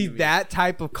funny. See, to me. that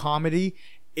type of comedy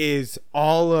is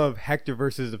all of Hector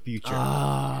versus the Future.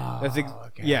 Oh, That's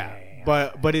yeah,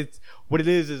 but it's what it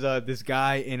is this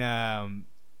guy in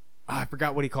I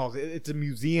forgot what he calls it. It's a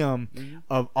museum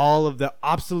of all of the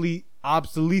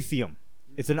obsolesium.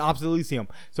 It's an obsolesium,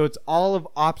 so it's all of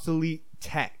obsolete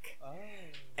tech,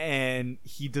 and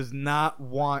he does not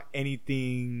want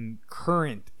anything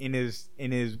current in his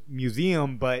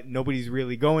museum, but nobody's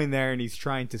really going there, and he's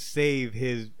trying to save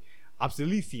his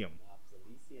obsolesium.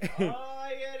 Oh,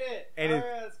 I get it. And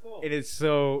Alright, that's cool. It is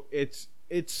so it's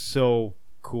so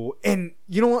cool. And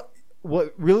you know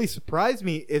what really surprised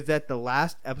me is that the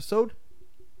last episode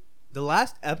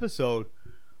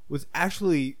was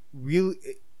actually really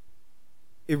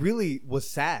it really was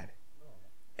sad.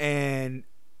 And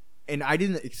I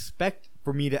didn't expect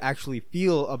for me to actually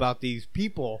feel about these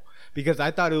people, because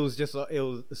I thought it was just it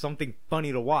was something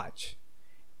funny to watch.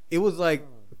 It was like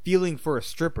feeling for a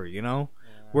stripper, you know?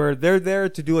 Where they're there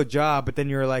to do a job, but then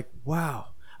you're like, wow,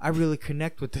 I really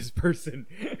connect with this person.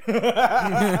 For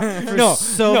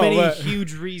many but-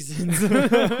 huge reasons.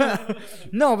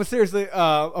 No, but seriously,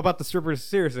 about the strippers,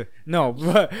 seriously. No,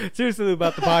 but seriously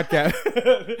about the podcast.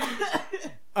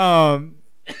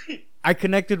 I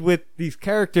connected with these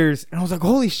characters, and I was like,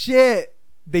 holy shit.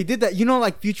 They did that, you know,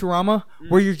 like Futurama,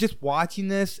 where you're just watching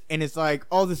this, and it's like,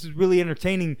 oh, this is really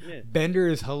entertaining. Yeah. Bender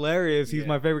is hilarious. He's Yeah.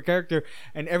 my favorite character,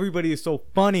 and everybody is so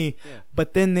funny. Yeah.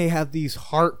 But then they have these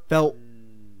heartfelt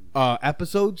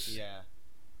episodes, Yeah.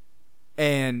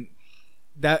 and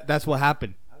that's what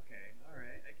happened. Okay. All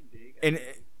right. I can dig. And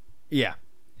yeah,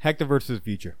 Hector versus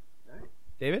Future.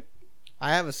 David?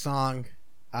 I have a song.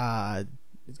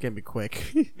 It's gonna be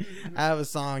quick. I have a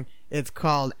song. It's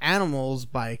called "Animals"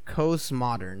 by Coast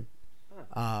Modern.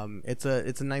 It's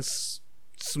a nice,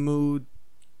 smooth,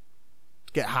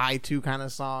 get high to kind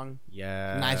of song.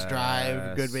 Yeah. Nice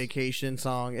drive, good vacation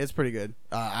song. It's pretty good.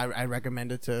 I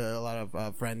recommend it to a lot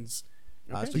of friends.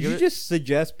 So Did give you it- just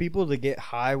suggest people to get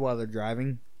high while they're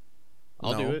driving?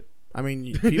 I'll No. do it. I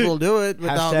mean, people do it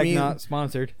without Hashtag me. not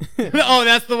sponsored. Oh,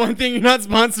 that's the one thing you're not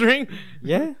sponsoring?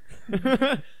 Yeah. Speaking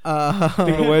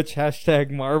of which,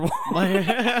 hashtag Marvel.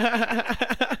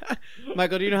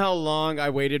 Michael, do you know how long I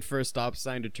waited for a stop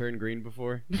sign to turn green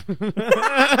before?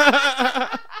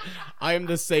 I am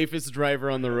the safest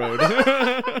driver on the road.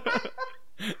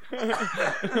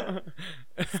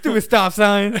 Stupid stop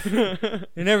sign.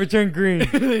 They never turn green.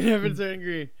 They never turn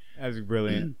green. That was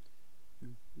brilliant.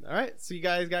 All right, so you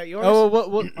guys got yours. Oh,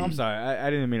 what? I'm sorry. I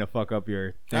didn't mean to fuck up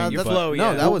your thing. that's but- flow,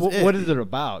 no, yeah. that was it. What is it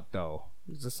about, though?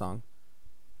 It's a song.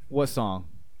 What song?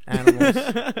 Animals.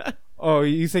 Oh,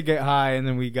 you said get high, and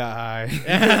then we got high.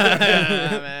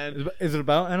 man. Is it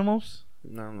about animals?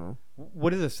 No.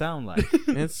 What does it sound like?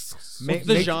 It's What's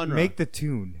the genre? Make the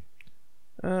tune.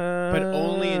 but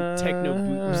only in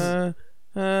techno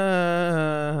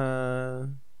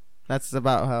That's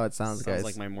about how it sounds, Sounds guys.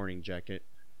 like my morning jacket.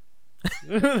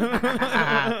 Kind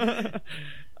of,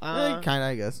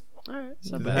 I guess. All right, it's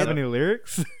Does not it bad. have any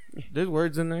lyrics? There's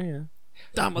words in there, yeah.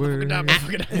 Dumb motherfucker, dumb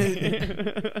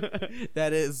motherfucker.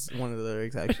 That is one of the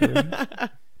lyrics, actually.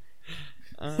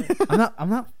 I'm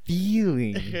not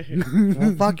feeling.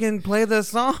 Well, fucking play the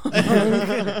song.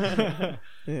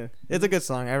 Yeah, it's a good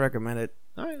song. I recommend it.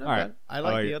 All right, not All right. bad. I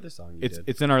like like the it. other song you It's did.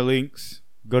 it's in our links.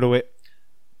 Go to it.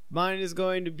 Mine is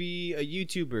going to be a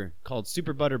YouTuber called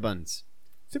Super Butterbuns.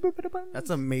 That's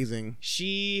amazing.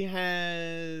 She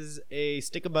has a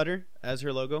stick of butter as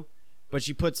her logo, but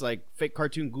she puts like fake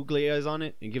cartoon googly eyes on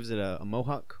it and gives it a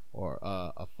mohawk or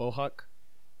a faux hawk.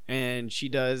 And she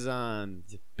does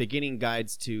beginning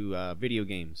guides to video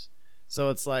games. So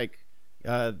it's like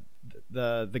the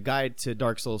guide to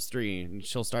Dark Souls 3, and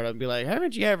she'll start up and be like,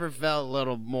 "Haven't you ever felt a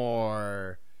little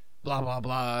more blah blah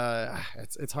blah?"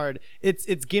 It's hard. It's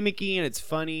gimmicky and it's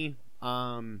funny.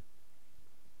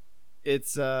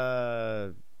 It's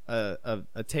a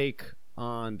take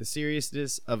on the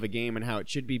seriousness of a game and how it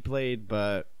should be played,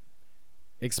 but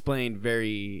explained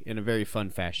in a very fun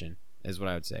fashion, is what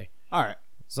I would say. All right.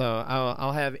 So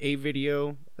I'll have a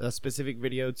specific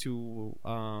video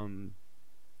to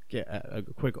get a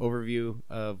quick overview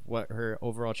of what her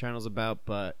overall channel is about,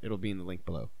 but it'll be in the link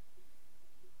below.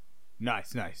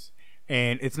 Nice.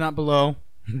 And it's not below.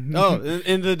 Oh,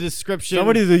 in the description.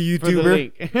 Somebody's a for the YouTuber.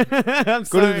 link. I'm Go to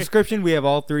sorry. the description. We have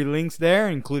all 3 links there,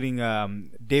 including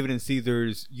David and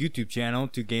Caesar's YouTube channel,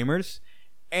 2 Gamers,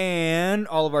 and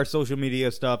all of our social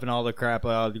media stuff and all the crap.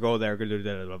 Go there.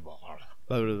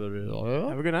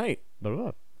 Have a good night.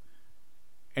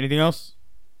 Anything else?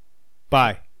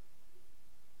 Bye.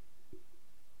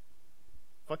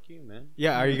 Fuck you, man.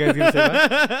 Yeah, are you guys going to say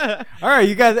bye? All right,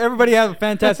 you guys, everybody have a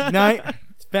fantastic night.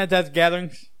 Fantastic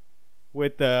gatherings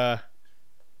with David,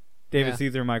 Yeah.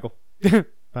 Caesar, and Michael. Bye.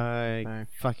 Bye.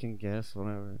 Fucking guess,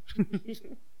 whatever.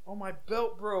 Oh, my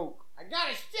belt broke. I got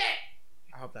a shit.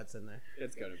 I hope that's in there.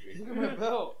 It's gotta be. Look at my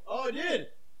belt. Oh, it did.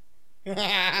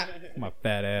 My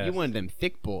fat ass. You one of them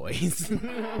thick boys.